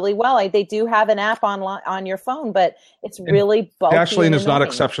work really well. They do have an app on your phone, but it's really bulky. Actually, and it's not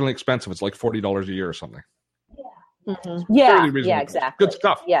exceptionally expensive. It's like $40 a year or something. Mm-hmm. Yeah, exactly. Good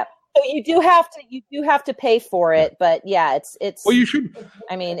stuff. Yeah. So you do have to pay for it, but it's. Well, you should.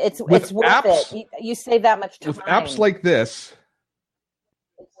 I mean, it's worth it. You save that much time with apps like this.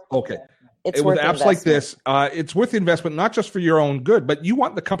 Okay. With apps like this, it's worth the investment, not just for your own good, but you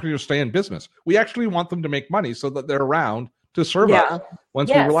want the company to stay in business. We actually want them to make money so that they're around to serve us once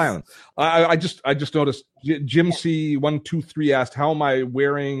we rely on them. I just noticed Jim C123 asked, how am I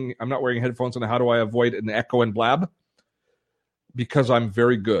wearing? I'm not wearing headphones, and how do I avoid an echo and blab? Because I'm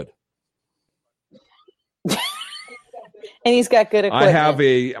very good. And he's got good equipment.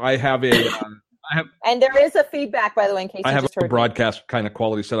 I have and there is a feedback, by the way, in case I have a broadcast kind of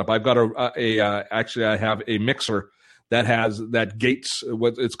quality setup. I've got actually I have a mixer that gates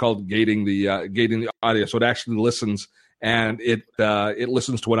what it's called gating the audio, so it actually listens and it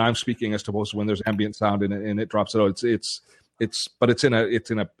listens to what I'm speaking as opposed to when there's ambient sound and it drops it out. It's in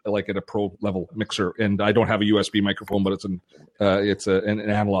a pro level mixer, and I don't have a USB microphone, but it's an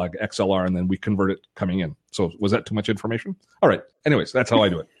analog XLR, and then we convert it coming in. So was that too much information? All right. Anyways, that's how I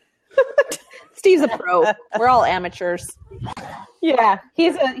do it. Steve's a pro. We're all amateurs. Yeah,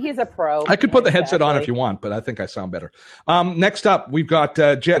 he's a pro. I could put the headset on if you want, but I think I sound better. Next up, we've got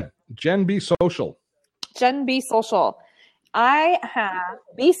Jen B Social. Jen B Social. I have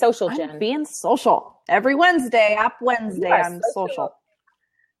Be Social, Jen. I'm being social every Wednesday. App Wednesday, I'm social.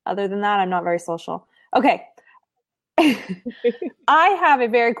 Other than that, I'm not very social. Okay. I have a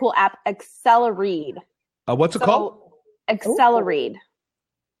very cool app, Accelerate. What's it called? Accelerate.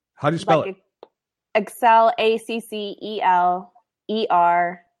 How do you spell it? Excel, ACCELEREAD.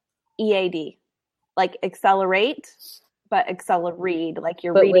 Like accelerate, but Accelerate, like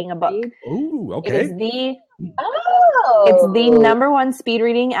you're reading a book. Ooh, okay. It's the number one speed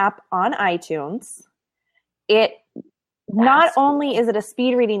reading app on iTunes. Not only is it a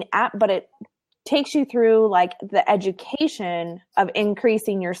speed reading app, but it takes you through like the education of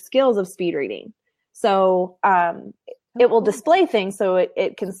increasing your skills of speed reading. So it will display things so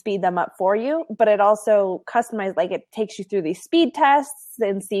it can speed them up for you, but it also customizes, like it takes you through these speed tests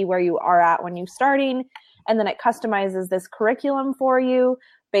and see where you are at when you're starting. And then it customizes this curriculum for you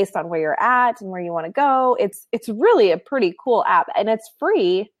based on where you're at and where you want to go. It's really a pretty cool app, and it's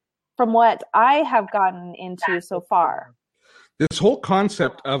free from what I have gotten into so far. This whole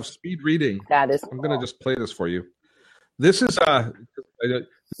concept of speed reading. That is I'm going to just play this for you. This is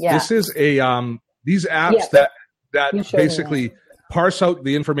these apps that basically parse out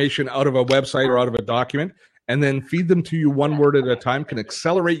the information out of a website or out of a document and then feed them to you one word at a time, can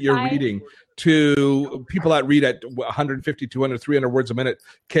accelerate your reading to people that read at 150, 200, 300 words a minute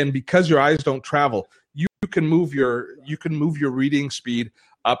because your eyes don't travel. You can move your reading speed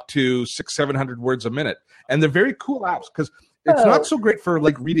up to 600-700 words a minute. And they're very cool apps because it's not so great for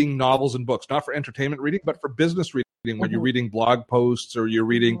like reading novels and books, not for entertainment reading, but for business reading when you're reading blog posts or you're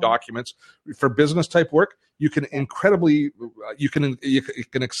reading documents. For business type work, you can you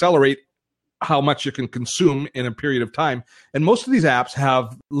can accelerate how much you can consume in a period of time. And most of these apps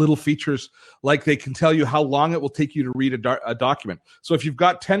have little features like they can tell you how long it will take you to read a document. So if you've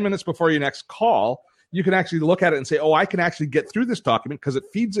got 10 minutes before your next call, you can actually look at it and say, I can actually get through this document because it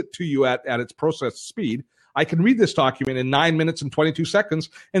feeds it to you at its processed speed. I can read this document in 9 minutes and 22 seconds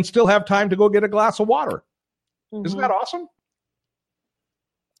and still have time to go get a glass of water. Mm-hmm. Isn't that awesome?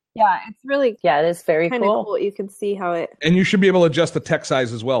 Yeah, it's really it is very cool. You can see how it... And you should be able to adjust the text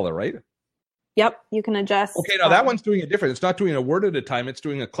size as well, right? Yep, you can adjust. Okay, now that one's doing it different. It's not doing a word at a time. It's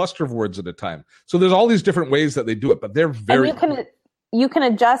doing a cluster of words at a time. So there's all these different ways that they do it, but they're very cool. You can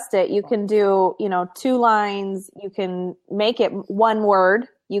adjust it. You can do, 2 lines. You can make it one word.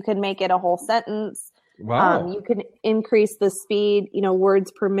 You can make it a whole sentence. Wow. You can increase the speed,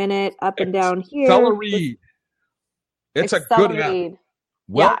 words per minute up and down here. Accelerate. It's a good app.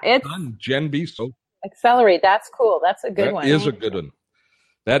 Well done, Jen B. So Accelerate. That's cool. That's a good one. That is a good one.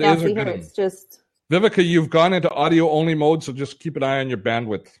 That is a good one. It's just Vivica, you've gone into audio only mode, so just keep an eye on your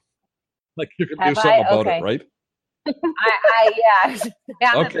bandwidth. Like you can do something about it, right?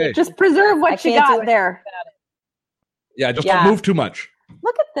 Yeah. Okay. Just preserve what you got there. Yeah, just don't move too much.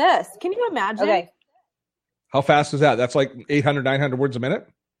 Look at this. Can you imagine? Okay. How fast is that? That's like 800, 900 words a minute?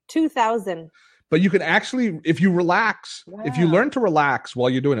 2,000. But you can actually, if you relax, if you learn to relax while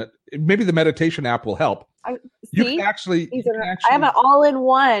you're doing it, maybe the meditation app will help. You can actually, I have an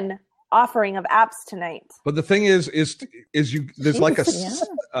all-in-one offering of apps tonight. But the thing is there's like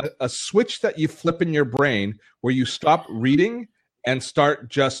a switch that you flip in your brain where you stop reading and start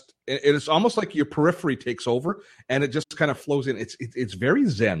just, it's almost like your periphery takes over and it just kind of flows in. It's very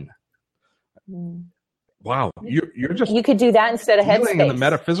zen. Wow, you're just, you could do that instead of Headspace. In the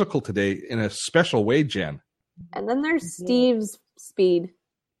metaphysical today in a special way, Jen. And then there's Steve's speed.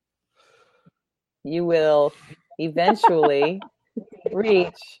 You will eventually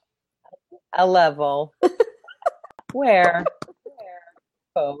reach a level where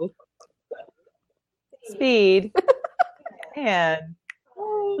both speed and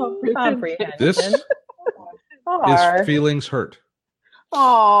comprehension this is feelings hurt.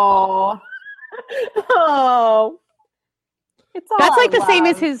 Oh, it's all that's like the love. same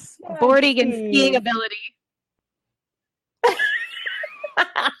as his boarding and skiing ability.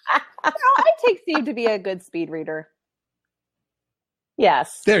 I take Steve to be a good speed reader.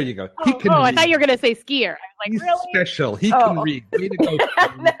 Yes. There you go. He can I read. thought you were going to say skier. I was like, He's really? special. He can read. Way to go,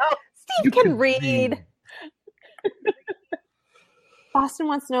 No, Steve You can read. Boston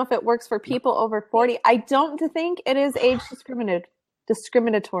wants to know if it works for people over 40. I don't think it is age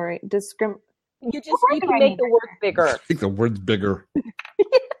discriminatory. You can make the word bigger. I think the word's bigger.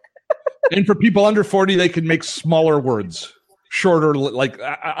 And for people under 40, they can make smaller words, shorter, like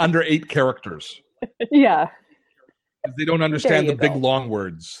under 8 characters. Yeah. They don't understand the big long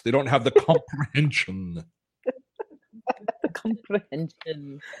words. They don't have the comprehension.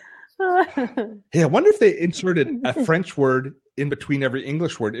 Comprehension. Hey, I wonder if they inserted a French word in between every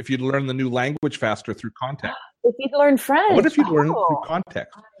English word if you'd learn the new language faster through context. If you'd learn French. What if you'd learn it through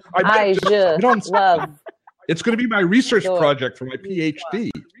context? It's going to be my research project for my PhD.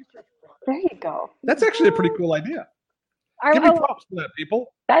 There you go. That's actually a pretty cool idea. Give me props for that,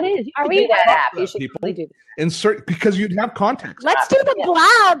 people. That is. You should do that app. You should really do that. Insert, because you'd have context. Let's do the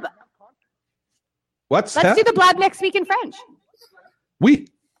blab. Let's do the blab next week in French. Oui.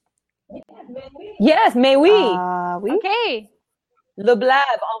 Yes, mais oui. Oui. Okay. Le blab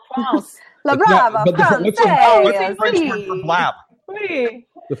en France. Le blab en what's the French word for blab? Oui.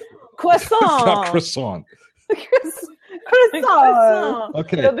 It's Croissant. not croissant. Croissant.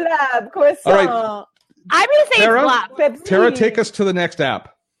 Okay. Le blab, croissant. All right. I'm going to say Tara, it's blab. Pepsi. Tara, take us to the next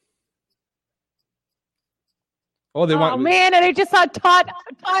app. Oh, they want. Oh man, and I just saw Todd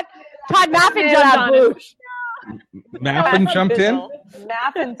Maffin jumped on it. Maffin jumped in.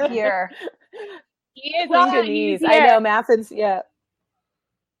 Maffin's here. He is Congolese. I know Maffin's. Yeah.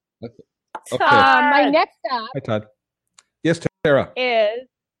 Okay. My next up Hi, Todd. Yes, Tara. is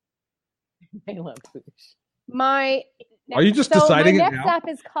I love Boosh. my. Are you just deciding my it next now? app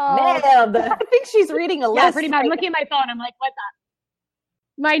is called. I think she's reading a list. Yeah, pretty much. I'm looking at my phone. I'm like, what's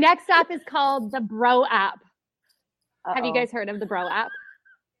that? My next app is called the Bro app. Uh-oh. Have you guys heard of the Bro app?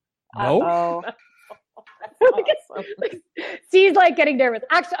 No. Awesome. She's like getting nervous.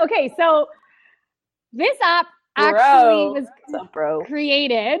 Actually, okay, so this app actually was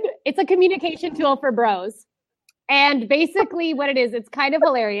created. It's a communication tool for bros. And basically what it is, it's kind of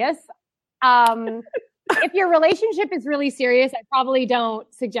hilarious. If your relationship is really serious, I probably don't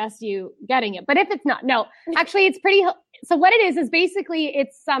suggest you getting it. But if it's not, no, actually it's pretty. So what it is basically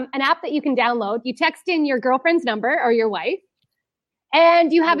it's an app that you can download. You text in your girlfriend's number or your wife,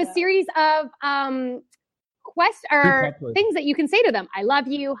 and you have a series of things that you can say to them. I love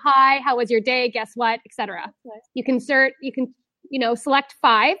you. Hi, how was your day? Guess what? Etc. You can select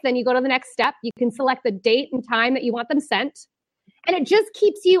 5. Then you go to the next step. You can select the date and time that you want them sent. And it just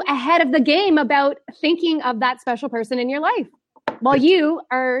keeps you ahead of the game about thinking of that special person in your life while you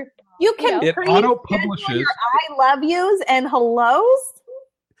are. You can it auto publishes your I love yous and hellos.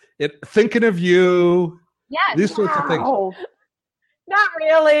 It thinking of you. Yes. These sorts of things. Not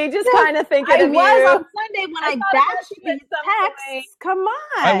really. Just kind of thinking of you. I was on Sunday when I dashed these texts. Come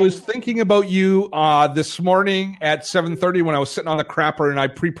on. I was thinking about you this morning at 7:30 when I was sitting on the crapper and I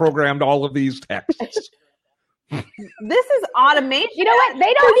pre-programmed all of these texts. This is automation. You know what?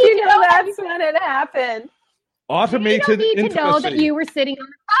 They don't need to know that's when it happened. Automated they don't need intimacy. to know that you were sitting on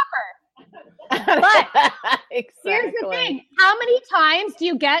the crapper. But here's the thing. How many times do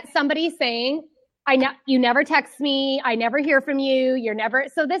you get somebody saying, you never text me, I never hear from you, you're never.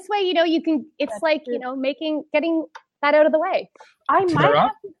 So this way, you can, it's that's like, true. Getting that out of the way. I might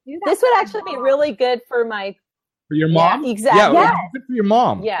have to do that. This would actually be really good for my For your mom? Yeah, exactly. Yeah, good for your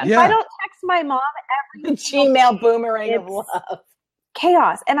mom. Yeah. If I don't text my mom every Gmail boomerang of love.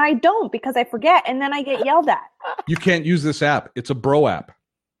 Chaos. And I don't because I forget and then I get yelled at. You can't use this app. It's a bro app.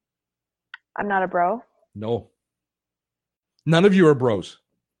 I'm not a bro. No. None of you are bros.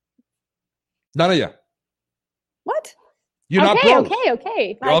 None of you. What? You're not bros.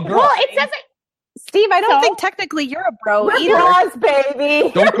 Okay. You're all girls. Well, it says it. Steve, I don't think technically you're a bro We're either. bros,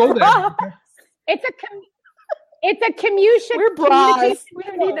 baby. Don't go there. It's a communication. We're bros. We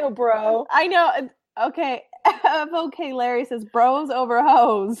don't need no bro. I know. Okay. Okay, Larry says bros over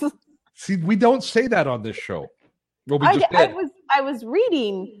hoes. See, we don't say that on this show. Well, we just did. I was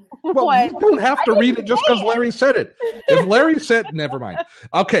reading. Well, you don't have to read it just because Larry said it. If Larry said, never mind.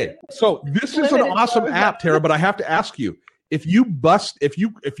 Okay, so this is an awesome app, Tara. But I have to ask you: if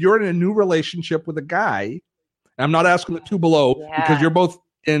you're in a new relationship with a guy, and I'm not asking the two below because you're both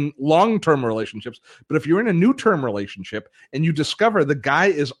in long-term relationships, but if you're in a new-term relationship and you discover the guy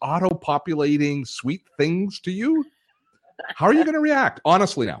is auto-populating sweet things to you, how are you going to react?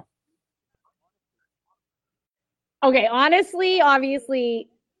 Honestly, now. Okay, honestly, obviously,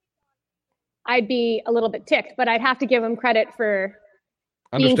 I'd be a little bit ticked, but I'd have to give him credit for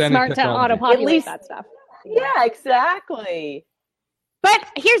being smart to auto-populate that stuff. Yeah, exactly. But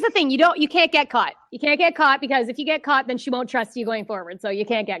here's the thing: you can't get caught. You can't get caught because if you get caught, then she won't trust you going forward. So you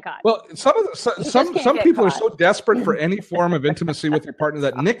can't get caught. Well, some people are so desperate for any form of intimacy with your partner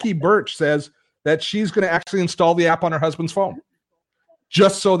that Nikki Birch says that she's going to actually install the app on her husband's phone,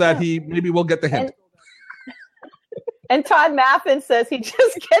 just so that he maybe will get the hint. And Todd Maffin says he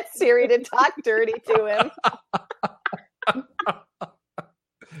just gets Siri to talk dirty to him.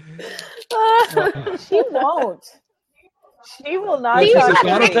 She won't. She will not.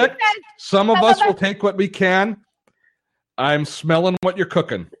 Some of us will take what we can. I'm smelling what you're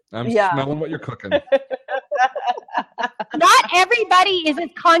cooking. Smelling what you're cooking. Not everybody is as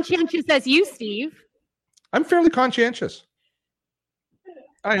conscientious as you, Steve. I'm fairly conscientious.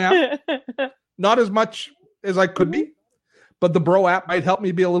 I am. Not as much as I could be. But the bro app might help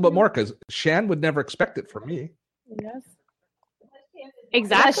me be a little bit more because Shan would never expect it from me. Yes.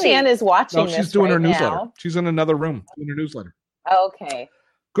 Exactly. Shan is watching. No, she's doing her newsletter. She's in another room doing her newsletter. Okay.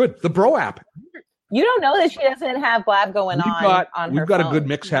 Good. The bro app. You don't know that she doesn't have blab going on. We've got a good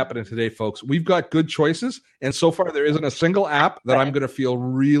mix happening today, folks. We've got good choices, and so far there isn't a single app that I'm going to feel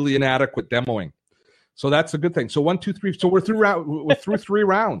really inadequate demoing. So that's a good thing. So 1, 2, 3. So we're through 3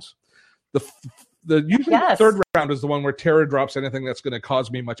 rounds. Usually the third round is the one where Tara drops anything that's going to cause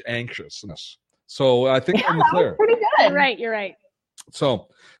me much anxiousness. So I think I'm clear. Pretty good. You're right. So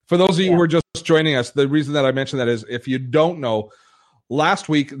for those of you who are just joining us, the reason that I mentioned that is if you don't know, last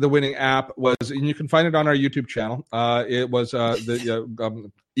week the winning app was, and you can find it on our YouTube channel. It was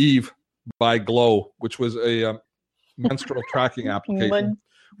the Eve by Glow, which was a menstrual tracking application,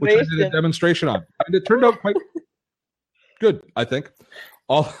 which I did a demonstration on, and it turned out quite good, I think.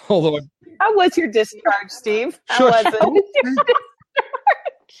 Although how was your discharge, Steve? How was it?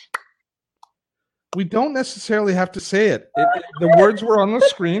 We don't necessarily have to say it. The words were on the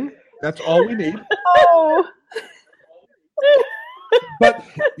screen. That's all we need. Oh. But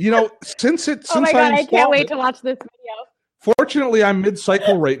since I can't wait to watch this video. Fortunately, I'm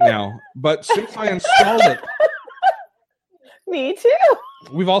mid-cycle right now. But since I installed it, me too.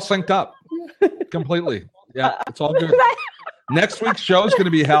 We've all synced up completely. Yeah, it's all good. Next week's show is going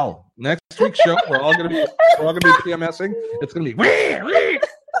to be hell. Next week's show, we're all going to be PMSing. It's going to be.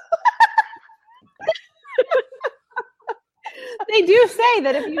 They do say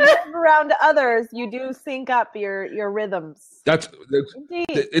that if you move around others, you do sync up your rhythms.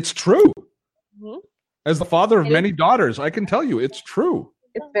 It's true. Mm-hmm. As the father of many daughters, I can tell you it's true.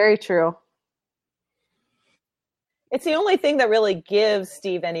 It's very true. It's the only thing that really gives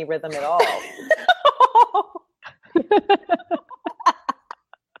Steve any rhythm at all.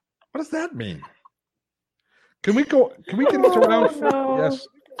 What does that mean? Can we get into round 4? Yes.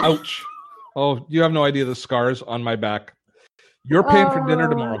 Ouch. Oh, you have no idea the scars on my back. You're paying for dinner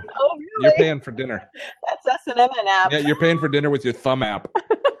tomorrow. Oh, really? You're paying for dinner. That's S&M app. Yeah, you're paying for dinner with your thumb app.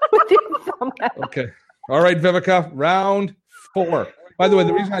 Okay. All right, Vivica, round 4. By the way,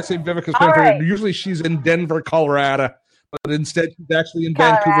 the reason I say Vivica's paying for dinner, usually she's in Denver, Colorado, but instead she's actually in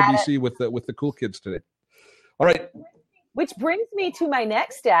Vancouver, BC with the cool kids today. All right. Which brings me to my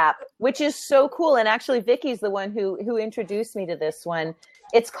next app, which is so cool. And actually, Vicky's the one who introduced me to this one.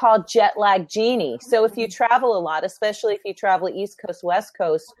 It's called Jet Lag Genie. So if you travel a lot, especially if you travel East Coast, West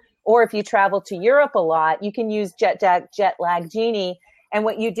Coast, or if you travel to Europe a lot, you can use Jet Lag Genie. And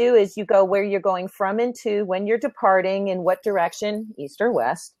what you do is you go where you're going from and to, when you're departing, in what direction, east or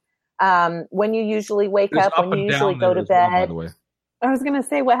west. when you usually wake up, when you usually go to bed. Well, by the way. I was going to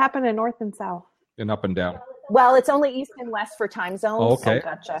say, what happened in North and South? And up and down. Well, it's only east and west for time zones. Oh, okay. So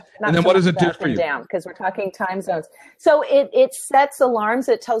gotcha. And then what does it do for you? Down, because we're talking time zones. So it sets alarms.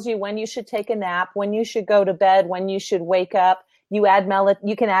 It tells you when you should take a nap, when you should go to bed, when you should wake up. You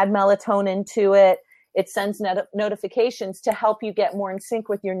can add melatonin to it. It sends notifications to help you get more in sync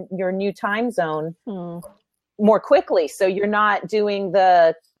with your new time zone more quickly. So you're not doing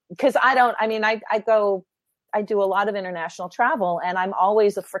because I do a lot of international travel, and I'm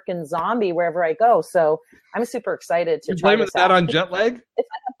always a freaking zombie wherever I go. So I'm super excited to try this out. Blaming that on jet lag?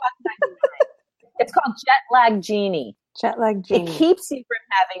 It's called Jet Lag Genie. Jet Lag Genie. It keeps you from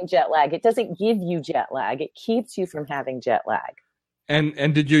having jet lag. It doesn't give you jet lag. It keeps you from having jet lag.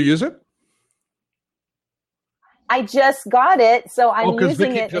 And did you use it? I just got it, so I'm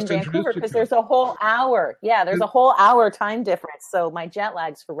using Vicky it in Vancouver because there's a whole hour. Yeah, there's a whole hour time difference. So my jet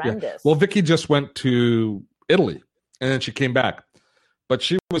lag's horrendous. Yeah. Well, Vicky just went to Italy, and then she came back. But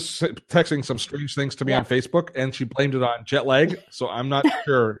she was texting some strange things to me on Facebook, and she blamed it on jet lag. So I'm not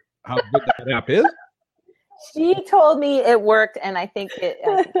sure how good that app is. She told me it worked, and I think it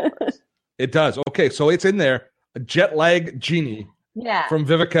works. It does. Okay, so it's in there. A Jet Lag Genie from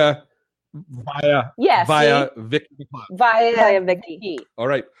Vivica via Vicky. Via Vicky. All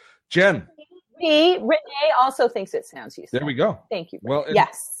right. Jen. Renee also thinks it sounds useful. There we go. Thank you. Well,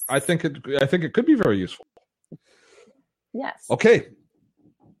 yes. I think it could be very useful. Yes. Okay.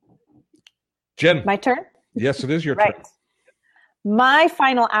 Jen. My turn? Yes, it is your turn. My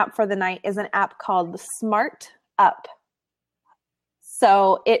final app for the night is an app called Smart Up.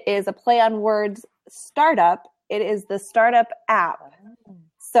 So it is a play on words startup. It is the startup app.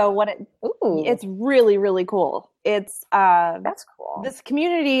 So it's really, really cool. It's that's cool. This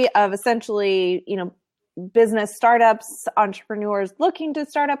community of essentially, business startups, entrepreneurs looking to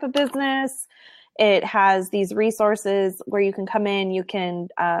start up a business. It has these resources where you can come in, you can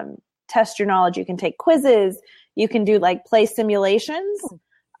test your knowledge, you can take quizzes, you can do play simulations.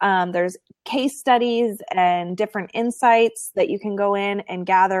 There's case studies and different insights that you can go in and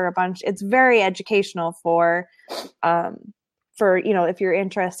gather a bunch. It's very educational for if you're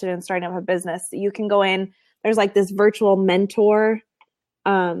interested in starting up a business. You can go in. There's this virtual mentor.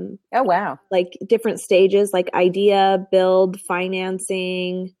 Oh wow! Different stages, idea, build,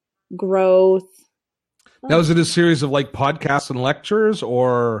 financing, growth. Now, is it a series of podcasts and lectures,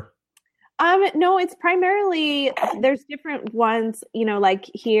 or? No, it's primarily, there's different ones,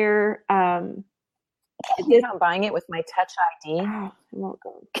 here. I'm buying it with my Touch ID. I won't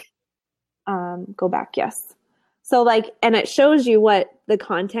go. Go back. Yes. So and it shows you what the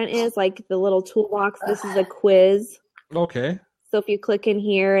content is, the little toolbox. This is a quiz. Okay. So if you click in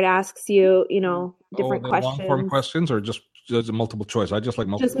here, it asks you, different questions. Long form questions or just multiple choice? I just like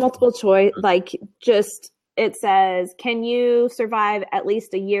multiple. Just multiple choice. It says, can you survive at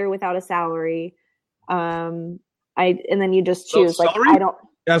least a year without a salary? And then you just choose. I don't.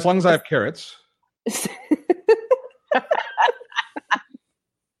 Yeah, as long as I have carrots.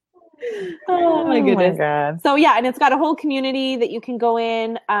 Oh my goodness. God. So yeah, and it's got a whole community that you can go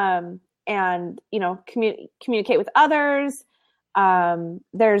in and communicate with others.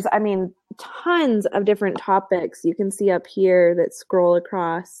 There's tons of different topics you can see up here that scroll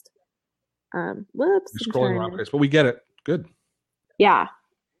across. Whoops. You're scrolling around place, but we get it. Good. Yeah.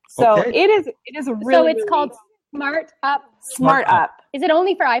 So okay. it is a really. So it's called Smart Up. Smart Up. Is it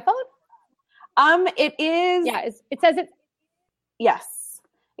only for iPhone? It is. Yeah. It says it. Yes.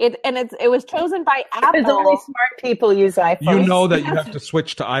 It was chosen by Apple. Because only smart people use iPhones. You know that you have to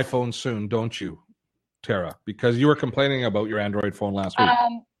switch to iPhone soon, don't you, Tara? Because you were complaining about your Android phone last week.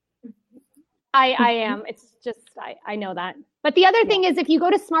 I am. It's just I know that. But the other thing is, if you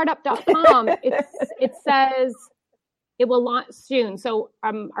go to smartup.com, it says it will launch soon. So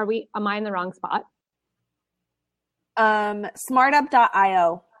am I in the wrong spot?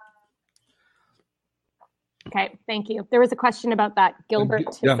 Smartup.io. Okay, thank you. There was a question about that.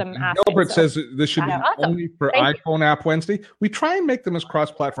 Gilbert Gilbert says this should be only for iPhone App Wednesday. We try and make them as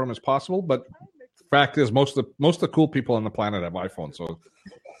cross-platform as possible, but the fact is most of the cool people on the planet have iPhones. So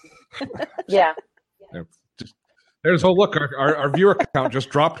yeah. There's look, our viewer count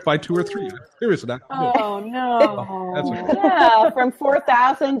just dropped by 2 or 3. Serious enough. Oh no! That's okay. Yeah, from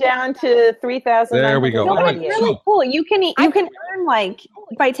 4,000 down to 3,000. There we go. No, it's really cool. You can earn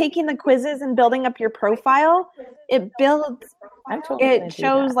by taking the quizzes and building up your profile. It builds. It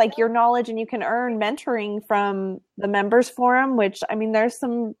shows your knowledge, and you can earn mentoring from the members forum. Which there's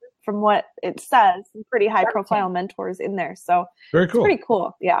some, from what it says, some pretty high profile mentors in there. So very cool. It's pretty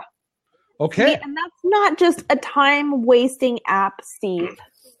cool. Yeah. Okay. And that's not just a time-wasting app, Steve.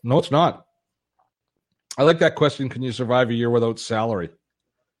 No, it's not. I like that question. Can you survive a year without salary?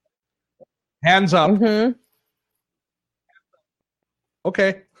 Hands up. Mm-hmm.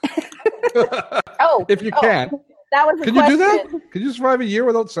 Okay. Oh, if you can. That was a Can question. you do that? Can you survive a year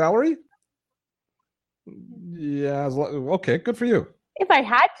without salary? Yeah. Okay. Good for you. If I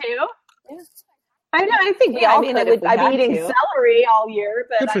had to. Yeah. I think we all could. I'd be eating celery all year,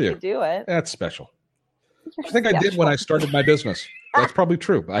 but I could do it. That's special. I think I did when I started my business. That's probably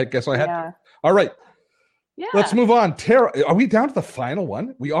true. I guess I had to. All right. Yeah. Let's move on. Tara, are we down to the final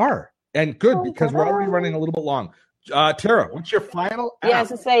one? We are. And good, because we're already running a little bit long. Tara, what's your final app? Yeah, I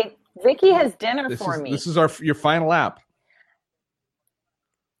was to say, Vicky has dinner for me. This is your final app.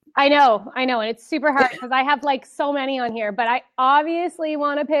 I know, and it's super hard because I have like so many on here, but I obviously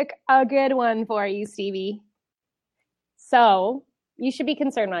want to pick a good one for you, Stevie. So you should be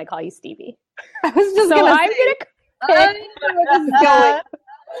concerned when I call you Stevie. I was just going to pick.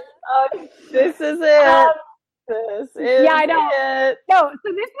 This is it. This is I know. it. No,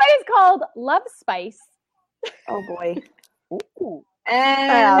 so this one is called Love Spice. Oh boy. Ooh.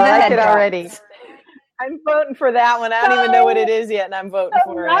 And I like it already. I'm voting for that one. I don't even know what it is yet, and I'm voting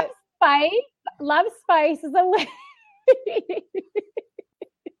for Love it. Love Spice is a way.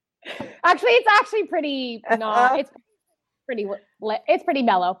 Actually, it's actually pretty. No, it's pretty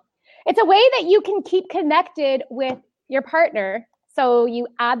mellow. It's a way that you can keep connected with your partner. So you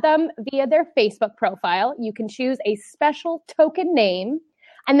add them via their Facebook profile. You can choose a special token name,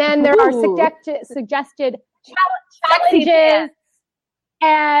 and then there are suggested challenges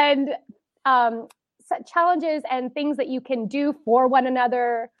and challenges and things that you can do for one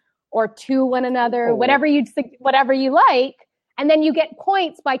another or to one another, whatever you like, and then you get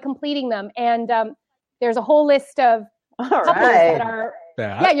points by completing them. And there's a whole list of couples that are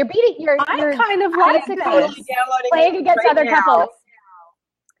you're beating. You're kind of like playing against other couples.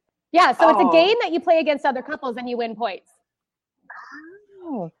 Yeah, so it's a game that you play against other couples and you win points.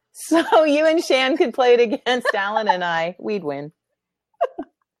 Oh, so you and Shan could play it against Alan and I. We'd win.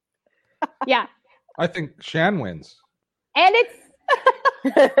 Yeah. I think Shan wins. And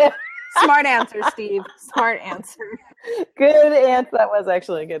it's smart answer, Steve. Smart answer. Good answer. That was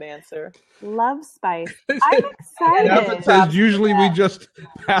actually a good answer. Love Spice. I'm excited. Says usually we just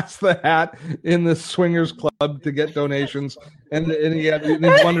pass the hat in the swingers club to get donations, and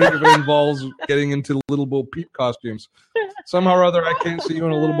he's wondering if it involves getting into Little Bo Peep costumes. Somehow or other, I can't see you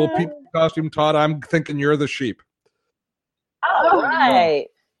in a Little Bo Peep costume, Todd. I'm thinking you're the sheep. All right.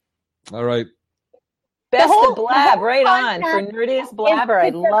 All right. Best of Blab, right on. For Nerdiest Blabber, I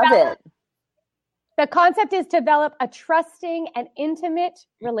love it. The concept is to develop a trusting and intimate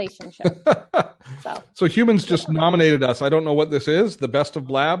relationship. So humans just nominated us. I don't know what this is. The Best of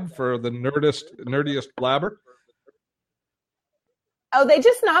Blab for the nerdiest blabber. Oh, they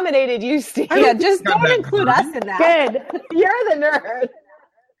just nominated you, Steve. Yeah, just don't include us in that. Good. You're the nerd.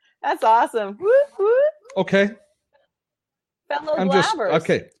 That's awesome. Woo, woo. Okay. Fellow blabbers.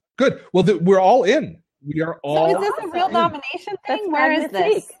 Okay, good. Well, we're all in. We are all. So is this a real nomination thing? Where is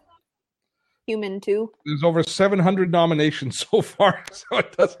this? Human 2. There's over 700 nominations so far, so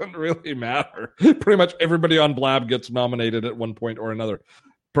it doesn't really matter. Pretty much everybody on Blab gets nominated at one point or another,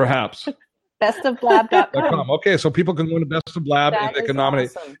 perhaps. bestofblab.com. Okay, so people can go to Best of Blab and they can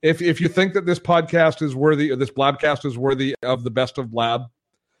nominate. Awesome. If you think that this podcast is worthy, or this Blabcast is worthy of the Best of Blab,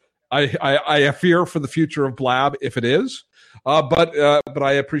 I fear for the future of Blab if it is. But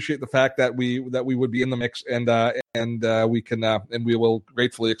I appreciate the fact that we would be in the mix, and we can and we will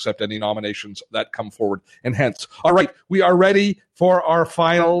gratefully accept any nominations that come forward. And hence, all right, we are ready for our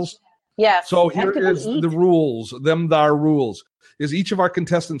finals. Yes. So here is the rules. Our rules is each of our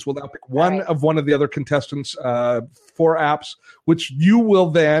contestants will now pick one of the other contestants' 4 apps, which you will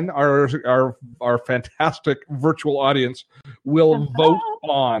then our fantastic virtual audience will vote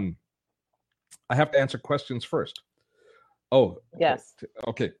on. I have to answer questions first. Oh, yes.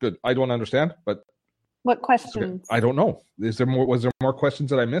 Okay, good. I don't understand, but what questions? Okay. I don't know. Was there more questions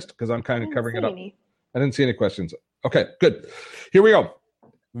that I missed? Because I'm kind of covering it up. I didn't see any questions. Okay, good. Here we go.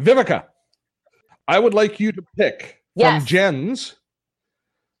 Vivica, I would like you to pick from Jen's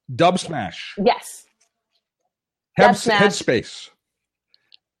Dub Smash. Yes. Headspace.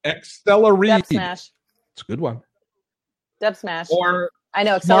 Accelerate. Dub Smash. It's a good one. Dub Smash. Or I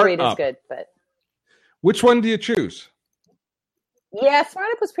know Accelerate is good, but which one do you choose? Yeah, Smart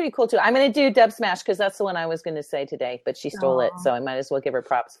Up was pretty cool too. I'm going to do Dub Smash because that's the one I was going to say today, but she stole it, so I might as well give her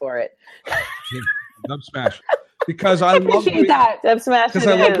props for it. Dub Smash, because I love that. Dub Smash. Because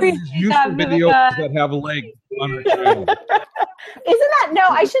I love these YouTube videos that have a leg on her channel. Isn't that? No,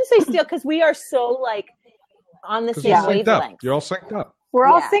 I shouldn't say steal because we are so like on the same wavelength. You're all synced up. We're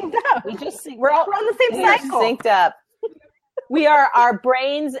all synced up. We're on the same cycle. Synced up. Our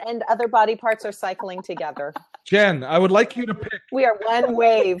brains and other body parts are cycling together. Jen, I would like you to pick. We are one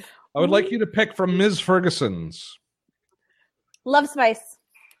wave. I would like you to pick from Ms. Ferguson's. Love Spice.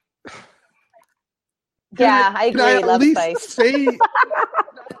 Yeah, I agree. Love Spice.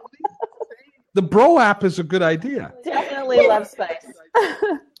 The Bro app is a good idea. Definitely Love Spice.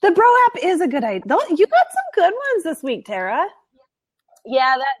 The Bro app is a good idea. You got some good ones this week, Tara.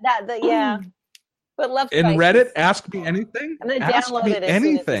 Yeah, yeah. But Love Spice. In Reddit, ask me anything. I'm going to download it as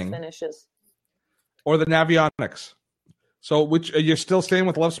soon as it finishes. Or the Navionics. So, which are you still staying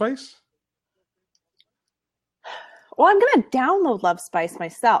with Love Spice? Well, I'm going to download Love Spice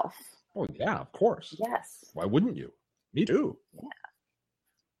myself. Oh yeah, of course. Yes. Why wouldn't you? Me too. Yeah.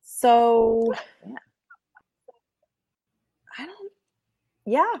 So,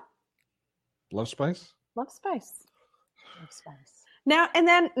 yeah. Love Spice? Love Spice. Love Spice. Now, and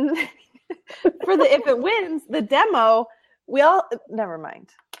then for if it wins, the demo, never mind.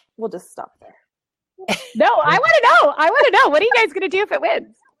 We'll just stop there. No, I want to know. What are you guys going to do if it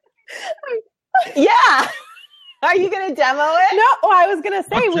wins? Yeah. Are you going to demo it? No, I was going to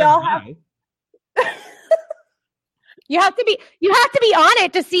say we all have. You have to be on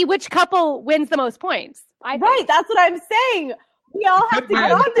it to see which couple wins the most points. Right, that's what I'm saying. We all have to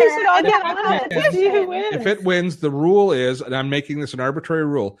get on there. If it wins, the rule is, and I'm making this an arbitrary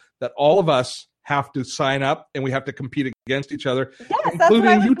rule, that all of us have to sign up and we have to compete against each other,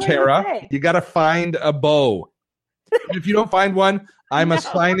 including you, Tara. You got to find a bow. If you don't find one, I'm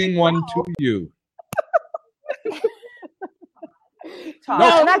assigning one to you.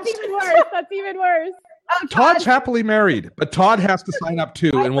 No, that's even worse. Oh, Todd's happily married, but Todd has to sign up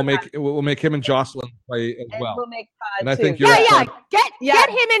too, and we'll make him and Jocelyn play as well. We'll make Todd and I think too. Get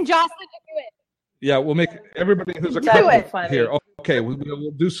him and Jocelyn to do it. Yeah, we'll make everybody who's a couple here. Okay,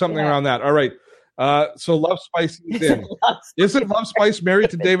 we'll do something around that. All right. So Love Spice is in. Isn't Love Spice married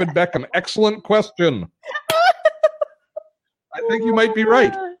to David Beckham? Excellent question. I think you might be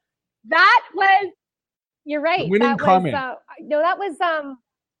right. You're right. Winning comment. That was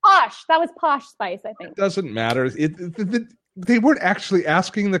Posh. That was Posh Spice, I think. It doesn't matter. They weren't actually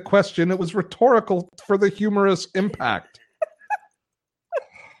asking the question. It was rhetorical for the humorous impact.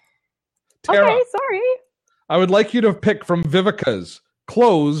 Tara, okay, sorry. I would like you to pick from Vivica's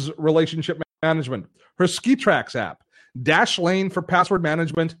Close Relationship Management, her Ski Tracks app, Dashlane for password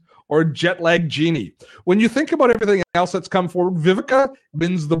management, or Jetlag Genie. When you think about everything else that's come forward, Vivica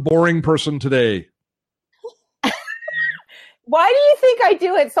wins the boring person today. Why do you think I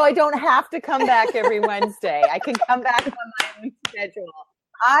do it so I don't have to come back every Wednesday? I can come back on my own schedule.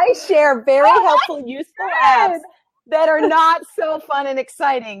 I share very helpful, useful apps that are not so fun and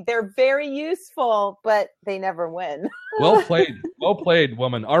exciting. They're very useful, but they never win. Well played,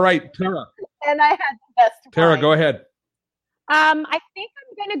 woman. All right, Tara. And I had the best one. Tara, go ahead. I think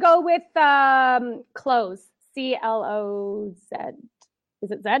I'm going to go with Close. CLOZ.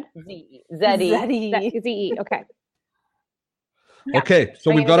 Is it Z? Z-E. Z-E. Okay. Yeah. Okay,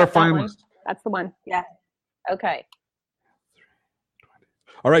 so we've got our finalist. That's the one. Yeah. Okay.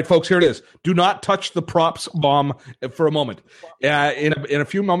 All right, folks, here it is. Do not touch the props bomb for a moment. In a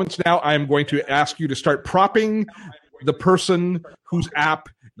few moments now, I am going to ask you to start propping the person whose app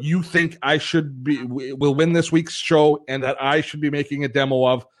you think will win this week's show and that I should be making a demo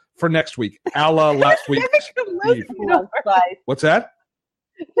of for next week, a la last week. What's that?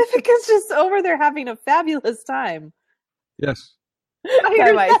 Vivica's just over there having a fabulous time. Yes.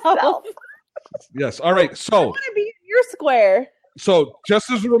 By myself. Yes. All right. So I'm gonna be in your square. So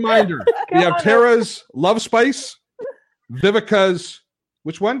just as a reminder, we have Tara's Love Spice, Vivica's.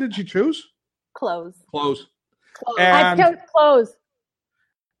 Which one did you choose? Close. I chose Close.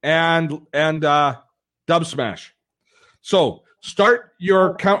 And Dub Smash. So start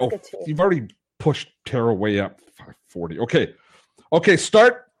your count. Oh, you've already pushed Tara way up. 540. Okay.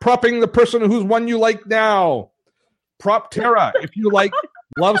 Start propping the person whose one you like now. Prop Tara if you like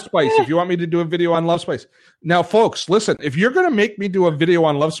Love Spice, if you want me to do a video on Love Spice. Now, folks, listen, if you're going to make me do a video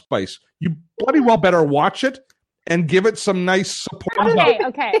on Love Spice, you bloody well better watch it and give it some nice support.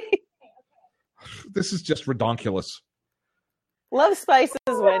 Okay. This is just redonkulous. Love Spice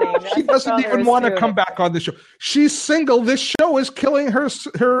is winning. She doesn't even want to come back on the show. She's single. This show is killing her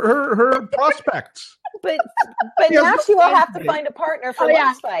prospects. But now she will have to find a partner for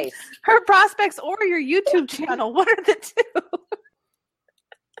Love Spice. Her prospects or your YouTube channel. What are the two?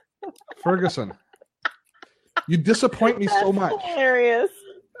 Ferguson, you disappoint me so much. Hilarious.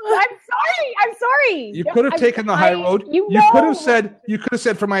 I'm sorry. You could have taken the high road. You could have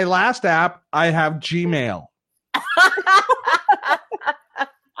said for my last app, I have Gmail.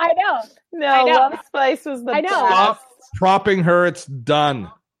 I know. No, Love Spice was the best. Stop propping her. It's done.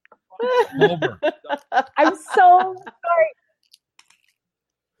 Over. I'm so sorry.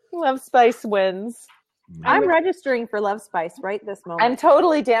 Love Spice wins. I'm registering for Love Spice right this moment. I'm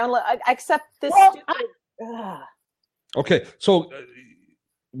totally down. Except this. Okay, so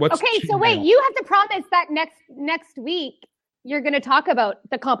what's so wait, you have to promise that next week you're going to talk about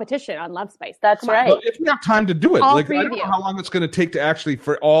the competition on Love Spice. That's right. Well, if we have time to do it, I don't know how long it's going to take to actually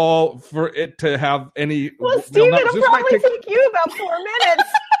for it to have any. Well, Steve, it'll probably take you about 4 minutes.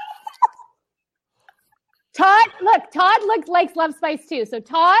 Todd likes Love Spice too. So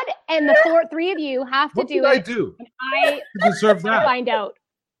Todd and the three of you have to do it. What did I do? I deserve that. Find out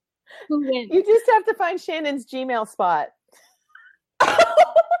who wins. You just have to find Shannon's Gmail spot.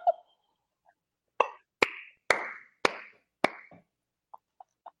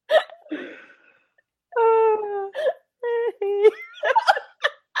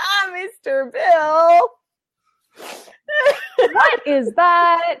 Mr. Bill. What is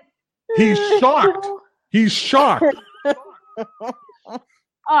that? He's shocked. He's shocked. Oh,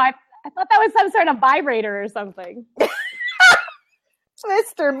 I thought that was some sort of vibrator or something.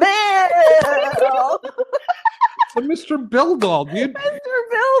 Mr. Bill. The Mr. Bill doll, dude. Mr.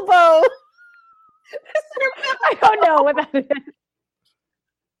 Bilbo. I don't know what that is.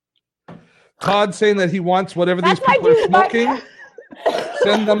 Todd saying that he wants whatever these people are smoking.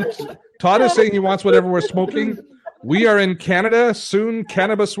 Send them. Todd is saying he wants whatever we're smoking. We are in Canada. Soon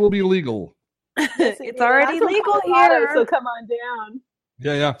cannabis will be legal. It's already legal here. So come on down.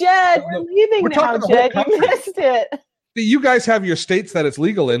 Yeah. Jed, we're leaving now, Jed. You missed it. You guys have your states that it's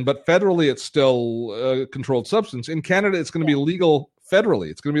legal in, but federally it's still a controlled substance. In Canada, it's going to be legal federally.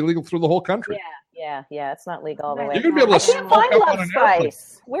 It's going to be legal through the whole country. Yeah. It's not legal all the way. You're going to be able to I can't find Love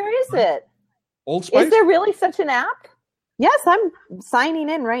Spice. Where is it? Old Spice? Is there really such an app? Yes, I'm signing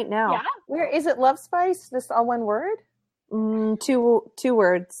in right now. Yeah. Where is it? Love Spice? Just all one word? Two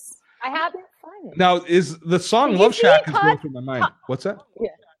words. I have find it. Now, is the song Love Shack is going through my mind. What's that? Yeah.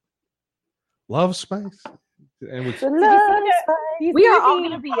 Love Spice? And Love Spice. We are all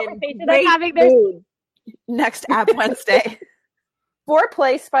going to be in great mood next App Wednesday.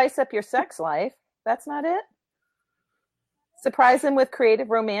 Foreplay, spice up your sex life. That's not it? Surprise them with creative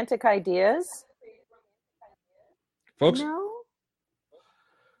romantic ideas. Folks? No.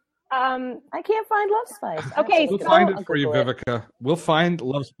 I can't find Love Spice. Okay, we'll find it for you, Vivica. We'll find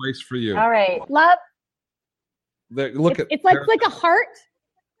Love Spice for you. All right. Love. It's like a heart.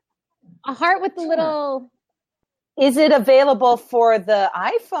 A heart with the little. Is it available for the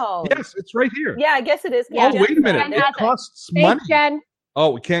iPhone? Yes, it's right here. Yeah, I guess it is. Oh, wait a minute. It costs money. Jen. Oh,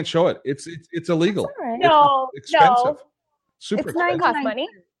 we can't show it. It's illegal. That's all right. No, it's expensive. Super it's expensive. cost money.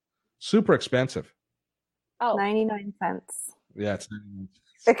 Super expensive. Oh, 99 cents. Yeah, it's 99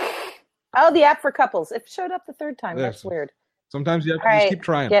 cents. Oh, the app for couples. It showed up the third time. That's weird. Sometimes you have to just keep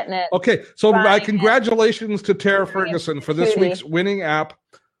trying. Getting it. Okay, so congratulations to Tara Ferguson for this week's winning app,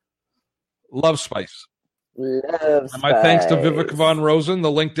 Love Spice. Love Spice. And my thanks to Vivek Von Rosen, the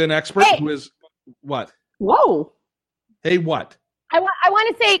LinkedIn expert, who is what? Whoa. Hey, what? I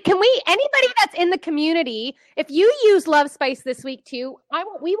want to say, anybody that's in the community, if you use Love Spice this week too,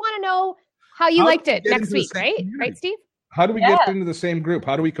 we want to know how you liked it next week, right? Community. Right, Steve? How do we get into the same group?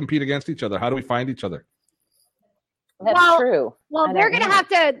 How do we compete against each other? How do we find each other? That's true. Well, they're going to have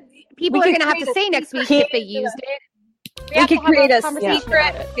to, people are going to have to say next week if they used it. We could create a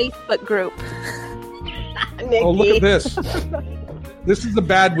secret Facebook group. Oh, look at this. This is a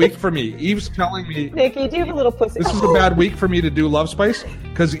bad week for me. Eve's telling me. Nikki, do you have a little pussy? This is a bad week for me to do Love Spice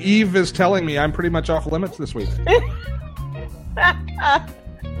because Eve is telling me I'm pretty much off limits this week. Maybe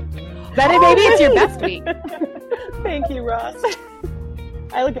it's your best week. Thank you, Ross.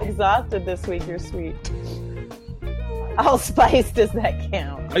 I look exhausted this week. You're sweet. Allspice, does that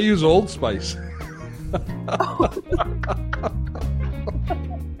count? I use Old Spice.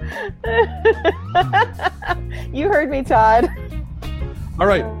 You heard me, Todd. All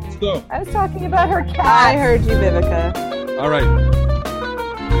right. So I was talking about her cat. I heard you, Vivica. All right.